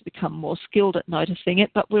ourselves become more skilled at noticing it,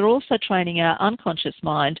 but we're also training our unconscious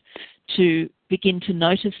mind to begin to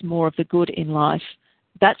notice more of the good in life.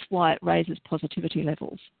 That's why it raises positivity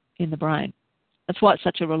levels in the brain. That's why it's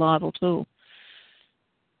such a reliable tool.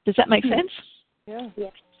 Does that make sense? Yeah.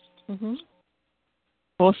 Mm-hmm.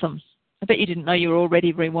 Awesome. I bet you didn't know you were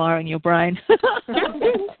already rewiring your brain.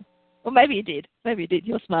 Well, maybe you did. Maybe you did.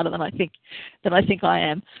 You're smarter than I think I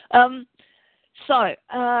am. So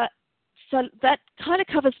that kind of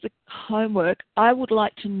covers the homework. I would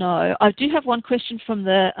like to know, I do have one question from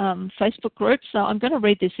the Facebook group, so I'm going to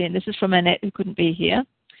read this in. This is from Annette, who couldn't be here.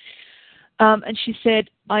 And she said,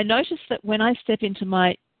 I noticed that when I step into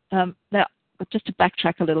my, now just to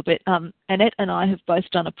backtrack a little bit, Annette and I have both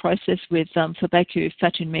done a process with Fabeku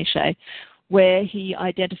Fatunmiche, where he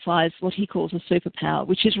identifies what he calls a superpower,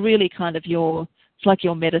 which is really kind of it's like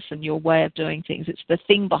your medicine, your way of doing things. It's the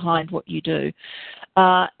thing behind what you do.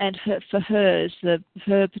 And for hers,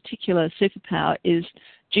 her particular superpower is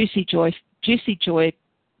juicy joy,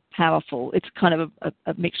 powerful. It's kind of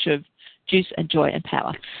a mixture of juice and joy and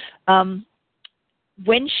power.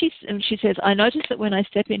 When she says, I notice that when I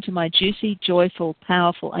step into my juicy, joyful,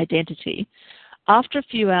 powerful identity, after a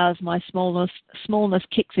few hours, my smallness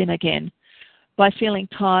kicks in again, by feeling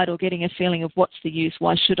tired or getting a feeling of what's the use,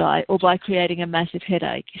 why should I, or by creating a massive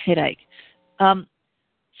headache. And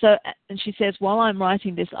she says, while I'm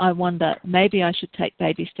writing this, I wonder, maybe I should take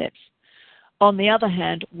baby steps. On the other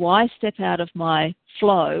hand, why step out of my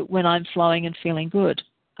flow when I'm flowing and feeling good?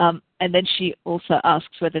 And then she also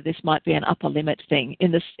asks whether this might be an upper limit thing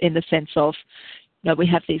in the sense of, we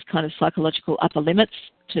have these kind of psychological upper limits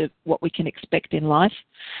to what we can expect in life.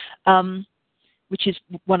 Which is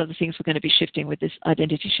one of the things we're going to be shifting with this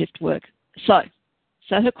identity shift work. So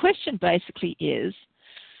her question basically is,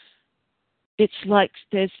 it's like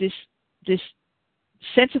there's this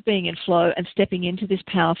sense of being in flow and stepping into this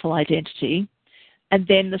powerful identity, and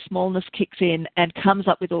then the smallness kicks in and comes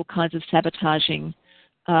up with all kinds of sabotaging,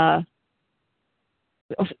 all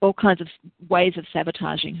kinds of ways of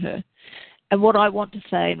sabotaging her. And what I want to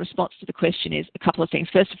say in response to the question is a couple of things.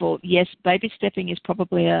 First of all, yes, baby stepping is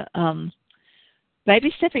probably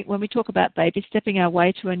baby stepping, when we talk about baby stepping our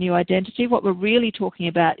way to a new identity, what we're really talking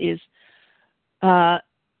about is not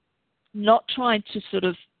trying to sort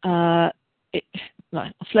of,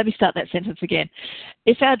 let me start that sentence again.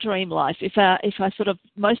 If our dream life, if our sort of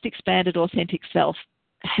most expanded authentic self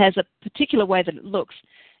has a particular way that it looks,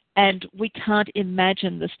 and we can't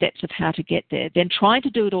imagine the steps of how to get there, then trying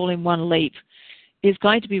to do it all in one leap is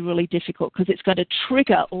going to be really difficult, because it's going to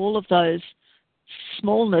trigger all of those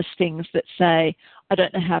smallness things that say, I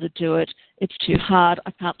don't know how to do it, it's too hard,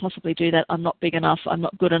 I can't possibly do that, I'm not big enough, I'm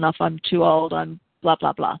not good enough, I'm too old, I'm blah,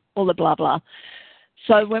 blah, blah, all the blah, blah.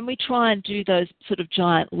 So when we try and do those sort of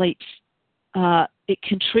giant leaps, it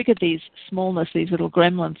can trigger these smallness, these little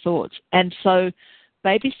gremlin thoughts. And so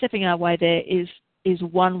baby stepping our way there is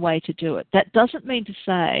one way to do it. That doesn't mean to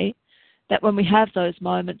say that when we have those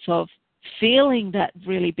moments of feeling that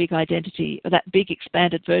really big identity, or that big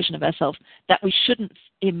expanded version of ourselves, that we shouldn't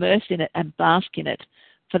immerse in it and bask in it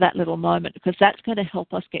for that little moment, because that's going to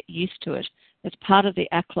help us get used to it. It's part of the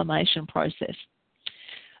acclimation process.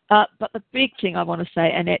 But the big thing I want to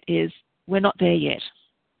say, Annette, is we're not there yet.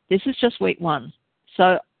 This is just week 1.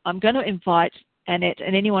 So I'm going to invite Annette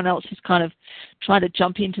and anyone else who's kind of trying to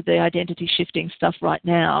jump into the identity shifting stuff right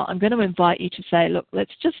now, I'm going to invite you to say, look,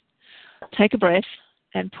 let's just take a breath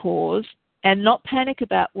and pause and not panic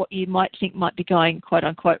about what you might think might be going quote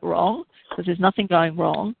unquote wrong, because there's nothing going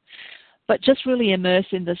wrong, but just really immerse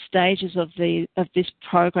in the stages of this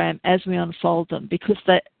program as we unfold them, because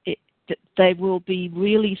they will be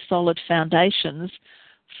really solid foundations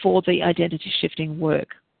for the identity shifting work.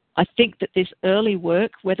 I think that this early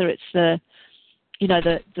work, whether it's the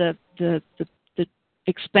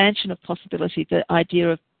expansion of possibility, the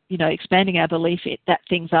idea of expanding our belief that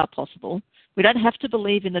things are possible. We don't have to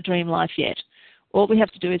believe in the dream life yet. All we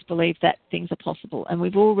have to do is believe that things are possible, and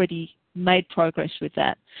we've already made progress with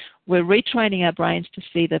that. We're retraining our brains to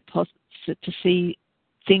see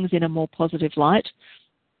things in a more positive light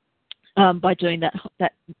by doing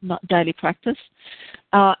that daily practice.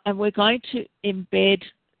 And we're going to embed,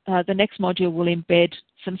 the next module will embed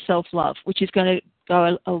some self-love, which is going to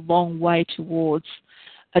go a long way towards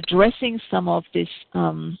addressing some of this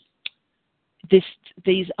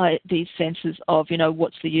these senses of,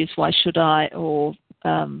 what's the use, why should I, or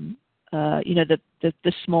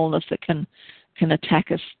the smallness that can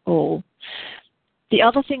attack us all. The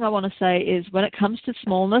other thing I want to say is when it comes to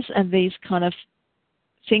smallness and these kind of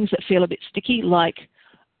things that feel a bit sticky, like,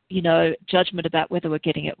 judgment about whether we're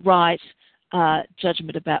getting it right,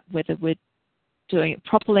 judgment about whether we're doing it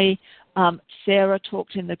properly. Sarah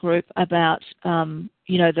talked in the group about,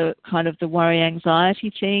 the kind of the worry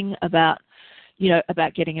anxiety thing about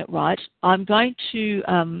getting it right. I'm going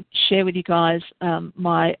to share with you guys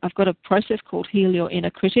I've got a process called Heal Your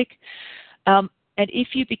Inner Critic. And if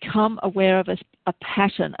you become aware of a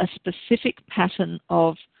pattern, a specific pattern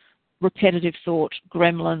of repetitive thought,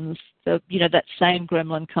 gremlins, that same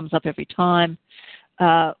gremlin comes up every time,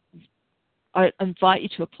 I invite you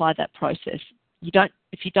to apply that process.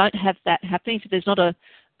 If you don't have that happening, if there's not a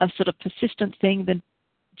sort of persistent thing, then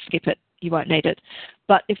skip it. You won't need it.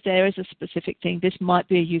 But if there is a specific thing, this might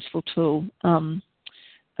be a useful tool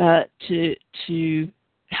to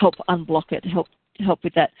help unblock it, help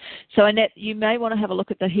with that. So Annette, you may want to have a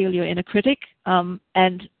look at the Heal Your Inner Critic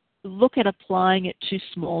and look at applying it to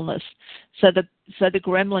smallness. So the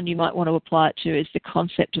gremlin you might want to apply it to is the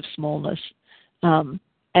concept of smallness,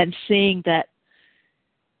 and seeing that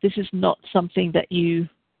this is not something that you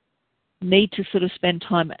need to sort of spend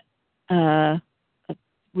time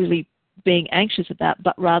really being anxious about,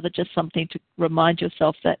 but rather just something to remind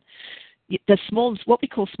yourself that the smallness, what we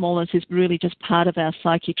call smallness, is really just part of our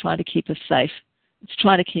psyche trying to keep us safe. It's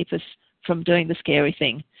trying to keep us from doing the scary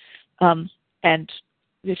thing. And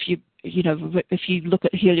if you look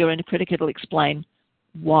at Heal Your Inner Critic, it'll explain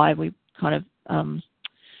why we kind of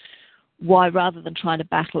why rather than trying to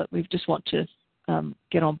battle it, we just want to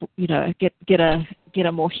get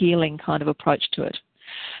a more healing kind of approach to it.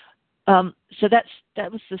 So that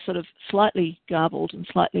was the sort of slightly garbled and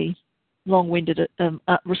slightly long-winded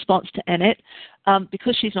response to Annette.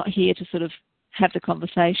 Because she's not here to sort of have the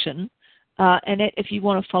conversation, Annette, if you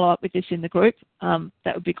want to follow up with this in the group,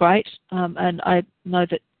 that would be great. And I know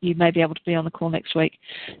that you may be able to be on the call next week,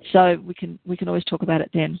 so we can always talk about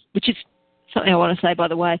it then. Which is something I want to say, by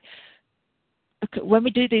the way. When we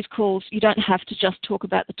do these calls, you don't have to just talk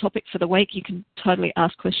about the topic for the week. You can totally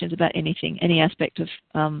ask questions about anything, any aspect of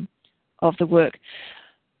the work.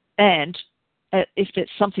 And if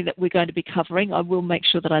it's something that we're going to be covering, I will make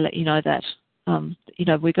sure that I let you know that.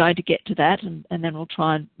 We're going to get to that, and then we'll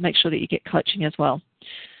try and make sure that you get coaching as well.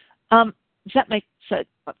 Does that make so?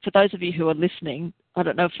 For those of you who are listening, I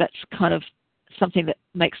don't know if that's kind of something that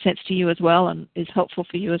makes sense to you as well and is helpful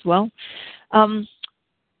for you as well.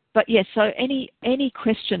 But yes, so any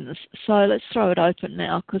questions? So let's throw it open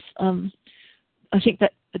now, because I think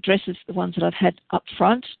that addresses the ones that I've had up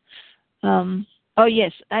front. Oh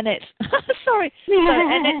yes, Annette. Sorry. So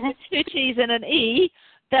Annette with 2 T's and an E.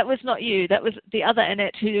 That was not you. That was the other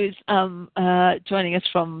Annette who's joining us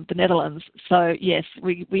from the Netherlands. So yes,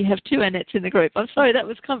 we have 2 Annettes in the group. I'm sorry, that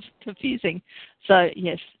was confusing. So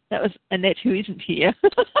yes, that was Annette who isn't here.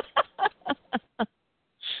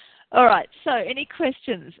 All right, so any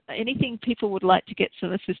questions? Anything people would like to get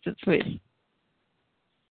some assistance with?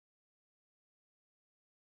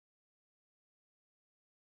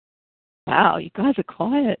 Wow, you guys are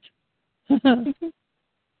quiet.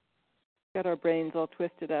 Got our brains all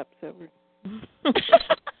twisted up, so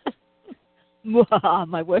we're...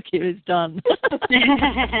 My work here is done.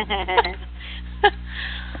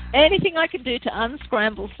 Anything I can do to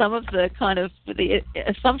unscramble some of the kind of the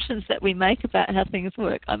assumptions that we make about how things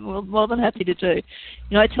work, I'm more than happy to do.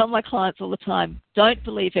 I tell my clients all the time, don't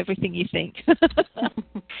believe everything you think.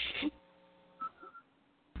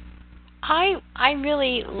 I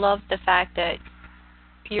really love the fact that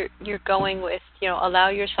you're going with, allow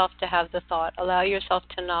yourself to have the thought, allow yourself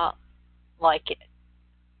to not like it.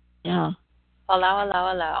 Yeah.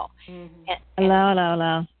 Allow. Mm-hmm.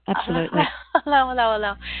 Allow. Absolutely.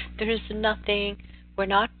 Allow. There's nothing. We're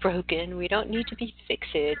not broken. We don't need to be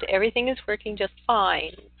fixed. Everything is working just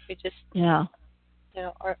fine. We just are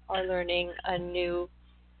learning a new,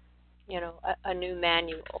 a new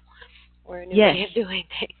manual or a new way of doing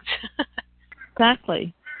things.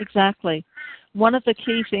 Exactly. One of the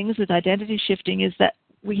key things with identity shifting is that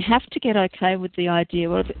we have to get okay with the idea.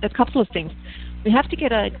 Well, a couple of things. We have to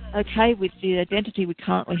get okay with the identity we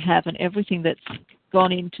currently have and everything that's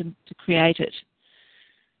gone in to create it,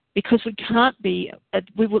 because we can't be. I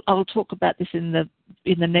will talk about this in the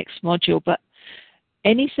next module. But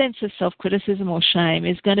any sense of self-criticism or shame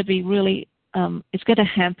is going to be really. It's going to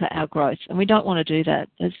hamper our growth, and we don't want to do that.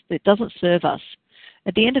 It doesn't serve us.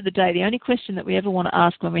 At the end of the day, the only question that we ever want to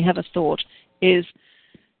ask when we have a thought is,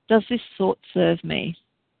 does this thought serve me?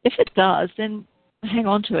 If it does, then hang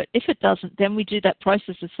on to it. If it doesn't, then we do that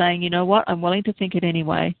process of saying, you know what, I'm willing to think it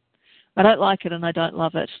anyway. I don't like it and I don't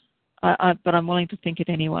love it, but I'm willing to think it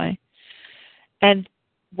anyway. And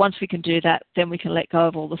once we can do that, then we can let go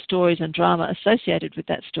of all the stories and drama associated with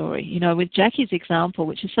that story. You know, with Jackie's example,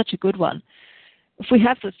 which is such a good one, if we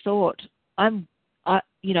have the thought, I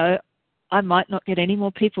might not get any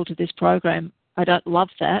more people to this program. I don't love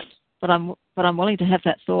that, but I'm willing to have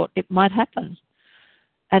that thought. It might happen,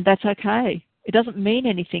 and that's okay. It doesn't mean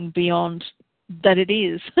anything beyond that it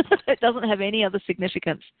is. It doesn't have any other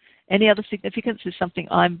significance. Any other significance is something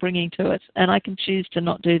I'm bringing to it, and I can choose to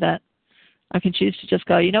not do that. I can choose to just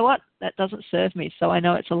go, you know what, that doesn't serve me, so I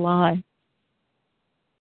know it's a lie.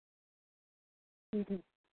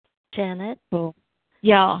 Janet? Cool.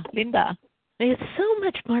 Yeah, Linda. It's so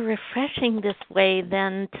much more refreshing this way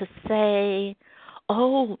than to say,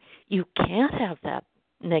 oh, you can't have that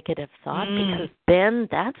negative thought because then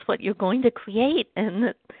that's what you're going to create,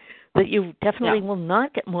 and that you definitely will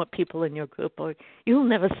not get more people in your group, or you'll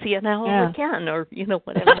never see an owl again, or,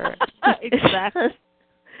 whatever. Exactly.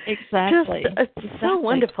 Exactly. It's so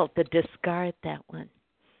wonderful to discard that one.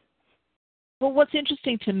 Well, what's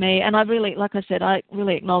interesting to me, and I really, like I said, I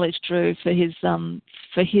really acknowledge Drew for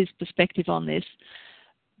his perspective on this,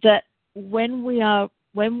 that when we are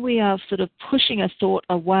sort of pushing a thought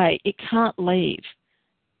away, it can't leave.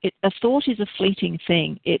 A thought is a fleeting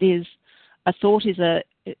thing. It's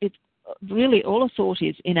really all a thought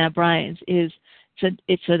is in our brains is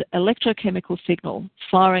it's an electrochemical signal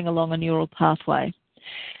firing along a neural pathway.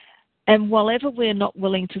 And whenever we're not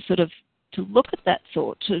willing to look at that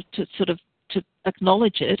thought, to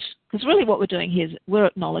acknowledge it, because really what we're doing here is we're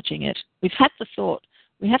acknowledging it. We've had the thought,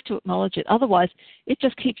 we have to acknowledge it. Otherwise, it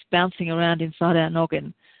just keeps bouncing around inside our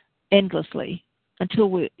noggin endlessly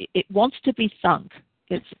until it wants to be thunk,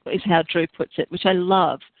 is how Drew puts it, which I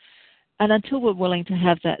love. And until we're willing to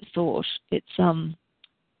have that thought, it's going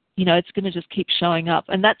to just keep showing up.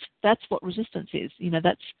 And that's what resistance is.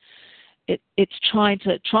 It's trying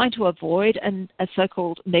to avoid a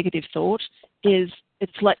so-called negative thought.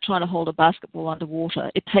 It's like trying to hold a basketball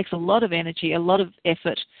underwater. It takes a lot of energy, a lot of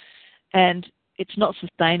effort, and it's not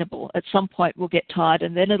sustainable. At some point we'll get tired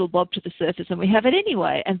and then it'll bob to the surface and we have it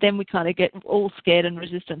anyway, and then we kind of get all scared and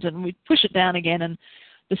resistant and we push it down again and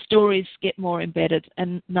the stories get more embedded,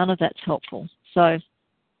 and none of that's helpful. So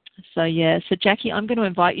Jackie, I'm going to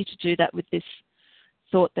invite you to do that with this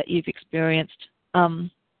thought that you've experienced.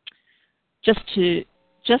 Just to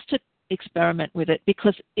experiment with it,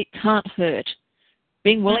 because it can't hurt.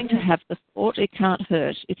 Being willing to have the thought, it can't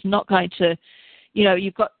hurt. It's not going to,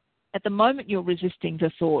 you've got, at the moment you're resisting the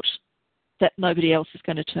thought that nobody else is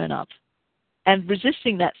going to turn up. And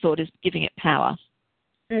resisting that thought is giving it power.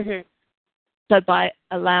 Mm-hmm. So by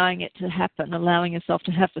allowing it to happen, allowing yourself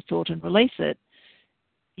to have the thought and release it,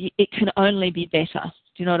 it can only be better. Do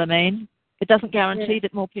you know what I mean? It doesn't guarantee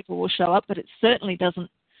that more people will show up, but it certainly doesn't.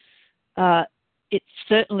 It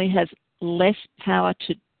certainly has less power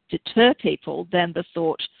to deter people than the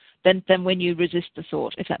thought, than when you resist the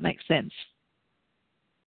thought, if that makes sense.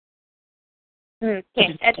 Yes,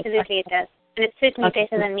 absolutely it does. And it's certainly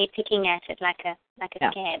better than me picking at it like a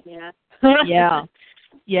scab,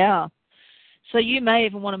 Yeah. So you may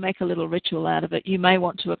even want to make a little ritual out of it. You may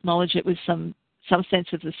want to acknowledge it with some sense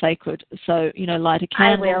of the sacred. So, light a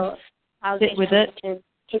candle. I will. I'll sit with it.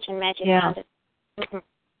 Kitchen magic around it. Mm-hmm.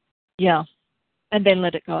 Yeah. And then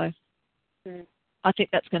let it go. Mm. I think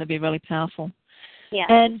that's going to be really powerful. Yeah.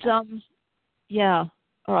 And, all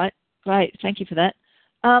right. Great. Thank you for that.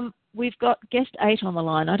 We've got guest 8 on the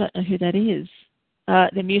line. I don't know who that is.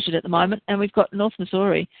 They're muted at the moment. And we've got North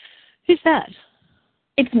Missouri. Who's that?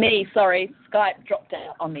 It's me, sorry. Skype dropped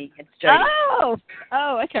out on me. It's Jody. Oh,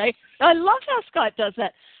 okay. I love how Skype does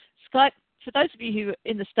that. Skype, for those of you who are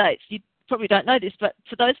in the States, you probably don't know this, but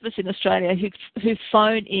for those of us in Australia who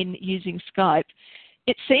phone in using Skype,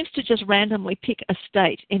 it seems to just randomly pick a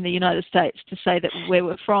state in the United States to say that where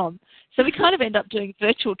we're from. So we kind of end up doing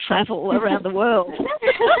virtual travel around the world.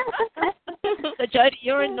 So, Jody,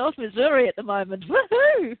 you're in North Missouri at the moment.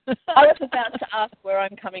 Woohoo! I was about to ask where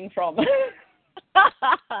I'm coming from.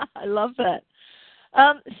 I love that.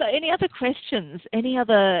 So any other questions?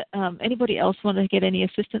 Anybody else want to get any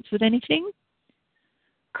assistance with anything?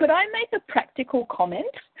 Could I make a practical comment?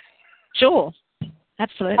 Sure,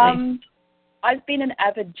 absolutely. I've been an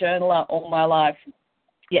avid journaler all my life.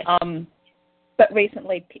 Yes. But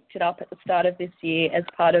recently picked it up at the start of this year as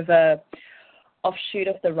part of a offshoot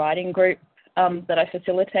of the writing group that I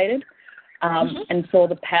facilitated. And saw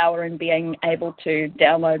the power in being able to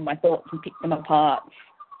download my thoughts and pick them apart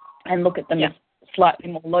and look at them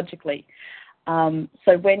slightly more logically.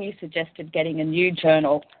 So when you suggested getting a new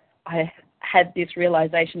journal, I had this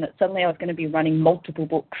realization that suddenly I was going to be running multiple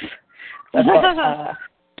books So I've got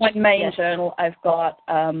my main journal. I've got,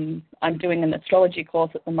 I'm doing an astrology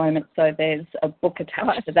course at the moment, so there's a book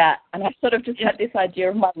attached to that. And I sort of just had this idea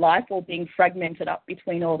of my life all being fragmented up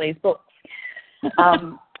between all these books.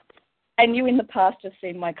 And you in the past have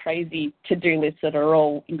seen my crazy to-do lists that are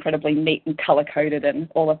all incredibly neat and color-coded and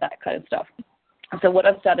all of that kind of stuff. So what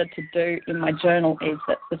I've started to do in my journal is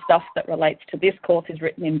that the stuff that relates to this course is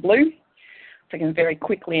written in blue, so I can very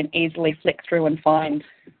quickly and easily flick through and find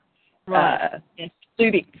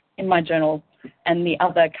blue bits in my journal, and the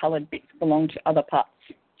other coloured bits belong to other parts,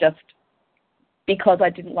 just because I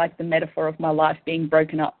didn't like the metaphor of my life being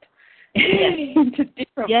broken up into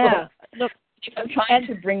different books. Look, I'm trying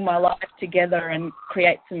to bring my life together and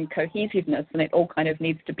create some cohesiveness, and it all kind of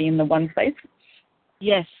needs to be in the one space.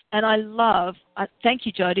 Yes, and thank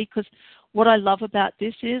you, Jodie, because what I love about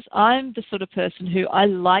this is I'm the sort of person who I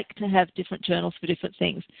like to have different journals for different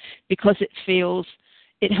things, because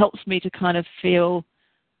it helps me to kind of feel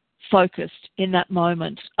focused in that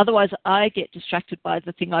moment. Otherwise, I get distracted by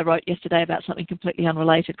the thing I wrote yesterday about something completely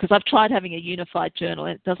unrelated, because I've tried having a unified journal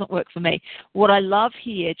and it doesn't work for me. What I love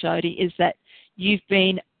here, Jodie, is that you've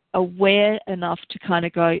been aware enough to kind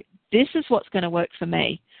of go, this is what's going to work for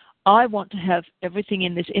me. I want to have everything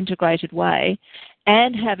in this integrated way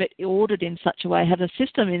and have it ordered in such a way, have a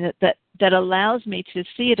system in it that allows me to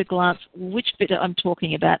see at a glance which bit I'm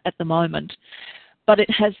talking about at the moment. But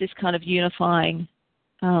it has this kind of unifying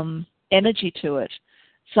energy to it.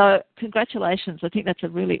 So congratulations. I think that's a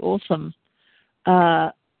really awesome,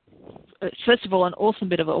 first of all, an awesome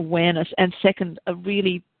bit of awareness, and second, a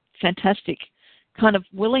really fantastic kind of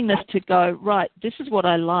willingness to go, right, this is what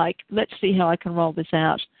I like. Let's see how I can roll this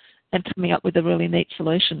out, and coming up with a really neat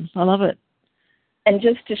solution. I love it. And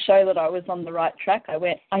just to show that I was on the right track, I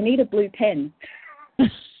went, I need a blue pen.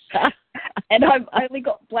 And I've only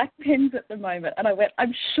got black pens at the moment. And I went,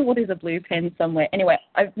 I'm sure there's a blue pen somewhere. Anyway,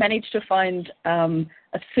 I've managed to find a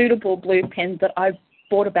suitable blue pen that I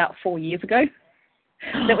bought about 4 years ago.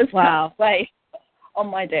 That was halfway on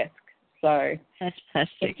my desk. So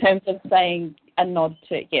fantastic. In terms of saying a nod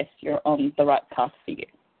to, yes, you're on the right path for you.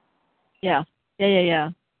 Yeah.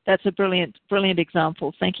 That's a brilliant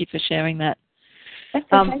example. Thank you for sharing that. That's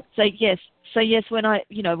okay. So yes, when I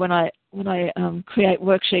create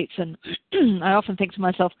worksheets, and I often think to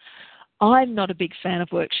myself, I'm not a big fan of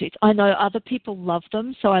worksheets. I know other people love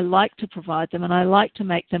them, so I like to provide them, and I like to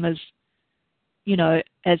make them as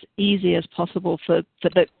easy as possible for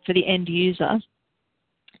the end user.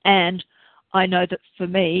 And I know that for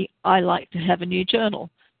me, I like to have a new journal.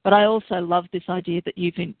 But I also love this idea that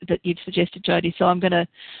you've suggested, Jodie. So I'm gonna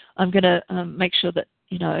make sure that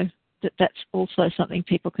that's also something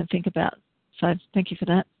people can think about. So thank you for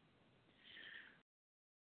that.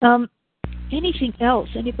 Anything else?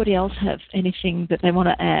 Anybody else have anything that they want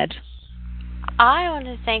to add? I want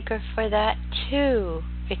to thank her for that too.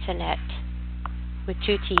 It's Annette with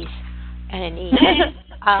 2 T's and an E.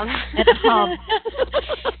 And a hum.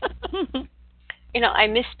 I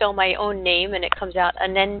misspell my own name and it comes out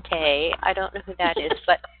Anente. I don't know who that is,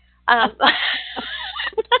 but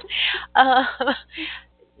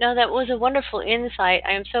no, that was a wonderful insight.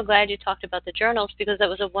 I am so glad you talked about the journals, because that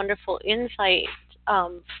was a wonderful insight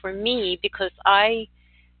for me, because I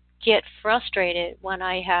get frustrated when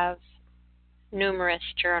I have numerous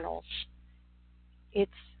journals.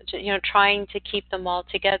 It's trying to keep them all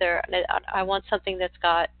together. I want something that's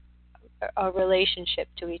got a relationship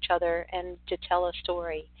to each other and to tell a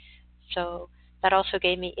story. So that also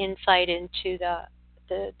gave me insight into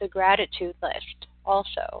the gratitude list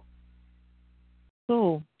also.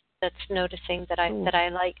 Cool. That's noticing that I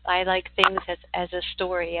like things as a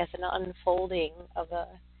story, as an unfolding of a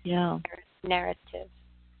narrative.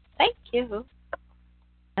 Thank you.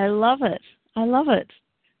 I love it.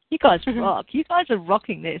 You guys rock. You guys are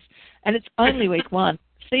rocking this, and it's only week 1.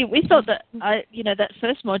 See, we thought that that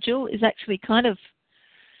first module is actually kind of,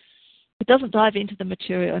 it doesn't dive into the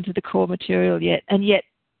material, into the core material yet, and yet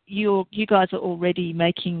you guys are already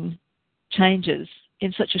making changes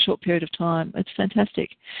in such a short period of time. It's fantastic.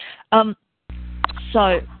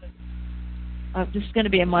 So this is going to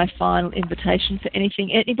be my final invitation for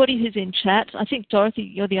anything. Anybody who's in chat, I think, Dorothy,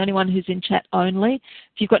 you're the only one who's in chat only.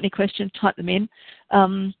 If you've got any questions, type them in.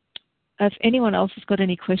 If anyone else has got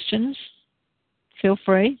any questions, feel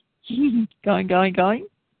free. Going. Going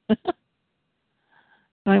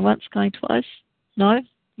once, going twice. No?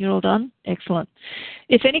 You're all done? Excellent.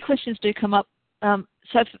 If any questions do come up,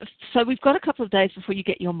 so we've got a couple of days before you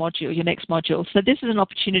get your next module. So this is an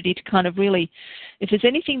opportunity to kind of really, if there's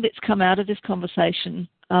anything that's come out of this conversation,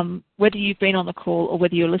 whether you've been on the call or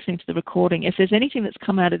whether you're listening to the recording, if there's anything that's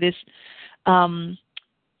come out of this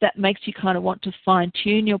that makes you kind of want to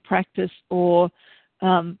fine-tune your practice or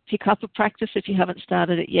pick up a practice if you haven't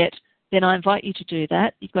started it yet, then I invite you to do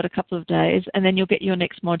that. You've got a couple of days, and then you'll get your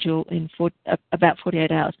next module in about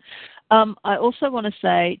 48 hours. I also want to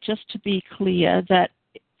say, just to be clear, that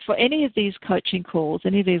for any of these coaching calls,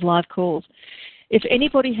 any of these live calls, if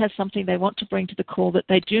anybody has something they want to bring to the call that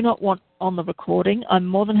they do not want on the recording, I'm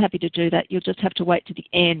more than happy to do that. You'll just have to wait to the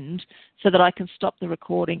end so that I can stop the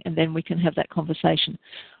recording and then we can have that conversation.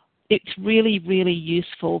 It's really, really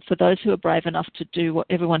useful for those who are brave enough to do what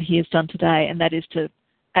everyone here has done today, and that is to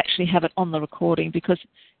actually have it on the recording, because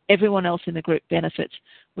everyone else in the group benefits.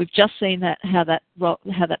 We've just seen how that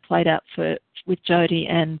played out with Jodie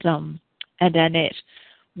and Annette,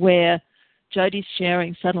 where Jodie's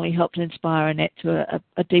sharing suddenly helped inspire Annette to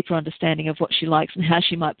a deeper understanding of what she likes and how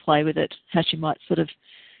she might play with it, how she might sort of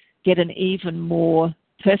get an even more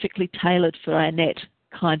perfectly tailored for Annette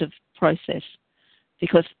kind of process.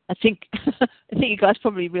 Because I think you guys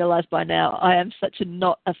probably realise by now I am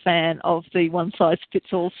not a fan of the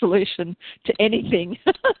one-size-fits-all solution to anything.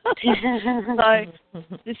 So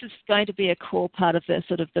this is going to be a core part of the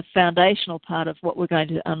sort of the foundational part of what we're going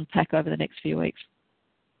to unpack over the next few weeks.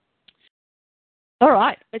 All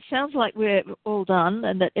right. It sounds like we're all done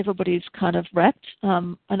and that everybody's kind of wrapped.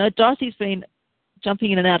 I know Dorothy's been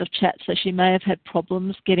jumping in and out of chat, so she may have had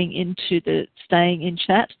problems getting into the staying in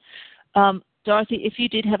chat. Dorothy, if you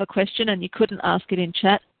did have a question and you couldn't ask it in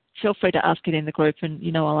chat, feel free to ask it in the group and,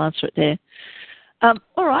 I'll answer it there.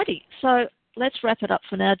 All righty. So let's wrap it up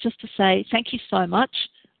for now, just to say thank you so much.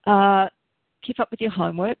 Keep up with your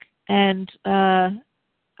homework. And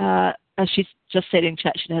as she's just said in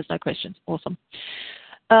chat, she has no questions. Awesome.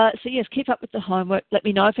 So, yes, keep up with the homework. Let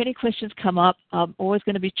me know if any questions come up. I'm always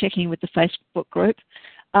going to be checking with the Facebook group.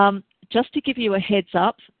 Just to give you a heads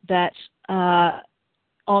up that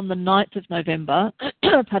on the 9th of November,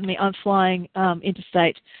 pardon me, I'm flying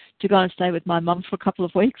interstate to go and stay with my mum for a couple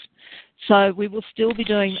of weeks. So I'll still be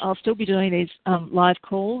doing these live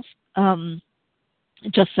calls,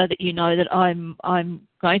 just so that you know that I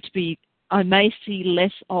may see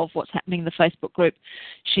less of what's happening in the Facebook group.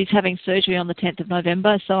 She's having surgery on the 10th of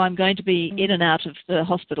November, so I'm going to be in and out of the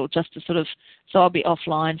hospital just to so I'll be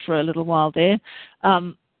offline for a little while there.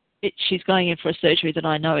 She's going in for a surgery that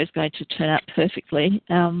I know is going to turn out perfectly.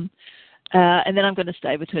 And then I'm going to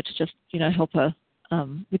stay with her to just, help her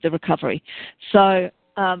with the recovery. So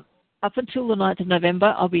up until the 9th of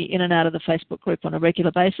November, I'll be in and out of the Facebook group on a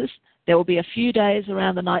regular basis. There will be a few days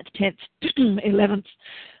around the 9th, 10th, 11th,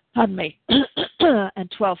 pardon me,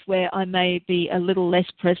 and 12th where I may be a little less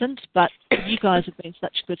present, but you guys have been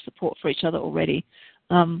such good support for each other already.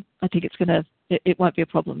 I think it won't be a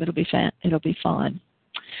problem. It'll be fine.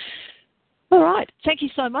 All right. Thank you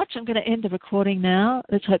so much. I'm going to end the recording now.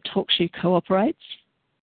 Let's hope TalkShoe cooperates.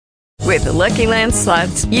 With the Lucky Land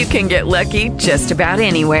Slots, you can get lucky just about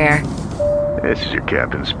anywhere. This is your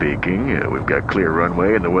captain speaking. We've got clear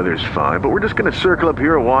runway and the weather's fine, but we're just going to circle up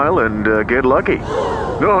here a while and get lucky.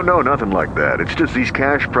 No, nothing like that. It's just these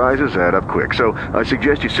cash prizes add up quick. So I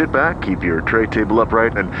suggest you sit back, keep your tray table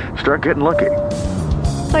upright, and start getting lucky.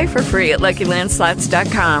 Play for free at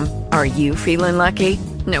LuckyLandSlots.com. Are you feeling lucky?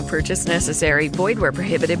 No purchase necessary. Void where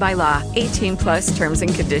prohibited by law. 18+ terms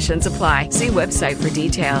and conditions apply. See website for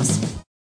details.